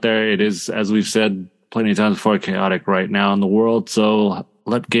safe out there. It is, as we've said plenty of times before, chaotic right now in the world. So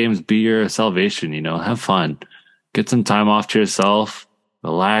let games be your salvation. Have fun, get some time off to yourself,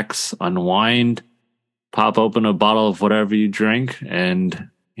 relax, unwind, pop open a bottle of whatever you drink, and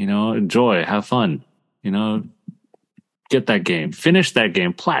enjoy, have fun. Get that game, finish that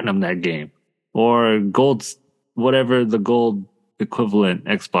game, platinum that game, or gold, whatever the gold equivalent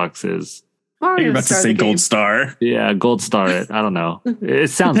Xbox is. You're about to say gold star. Yeah, gold star it. I don't know. It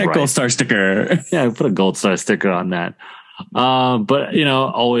sounds that right. Gold star sticker. Yeah, put a gold star sticker on that. But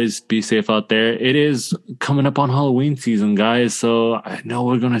always be safe out there. It is coming up on Halloween season, guys. So I know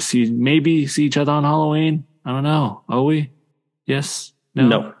we're gonna maybe see each other on Halloween. I don't know. Are we? Yes.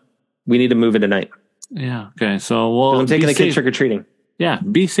 No. We need to move it tonight. Yeah. Okay. So I'm taking the kids trick or treating. Yeah.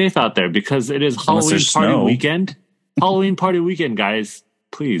 Be safe out there because it is Halloween party weekend. Halloween party weekend, guys.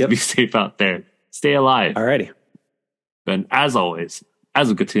 Please be safe out there. Stay alive. Alrighty. And as always, as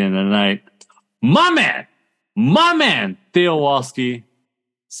we continue the night, my man, Theo Walski,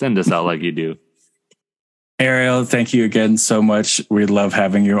 send us out like you do. Arielle, thank you again so much. We love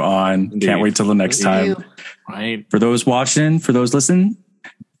having you on. Indeed. Can't wait till the next time. Right. For those watching, for those listening,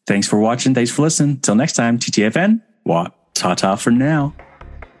 thanks for watching. Thanks for listening. Till next time, TTFN. Ta-ta for now.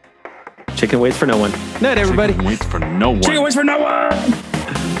 Chicken waits for no one. Night, everybody. Chicken waits for no one. Chicken waits for no one.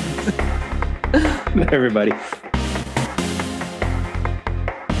 Night, everybody.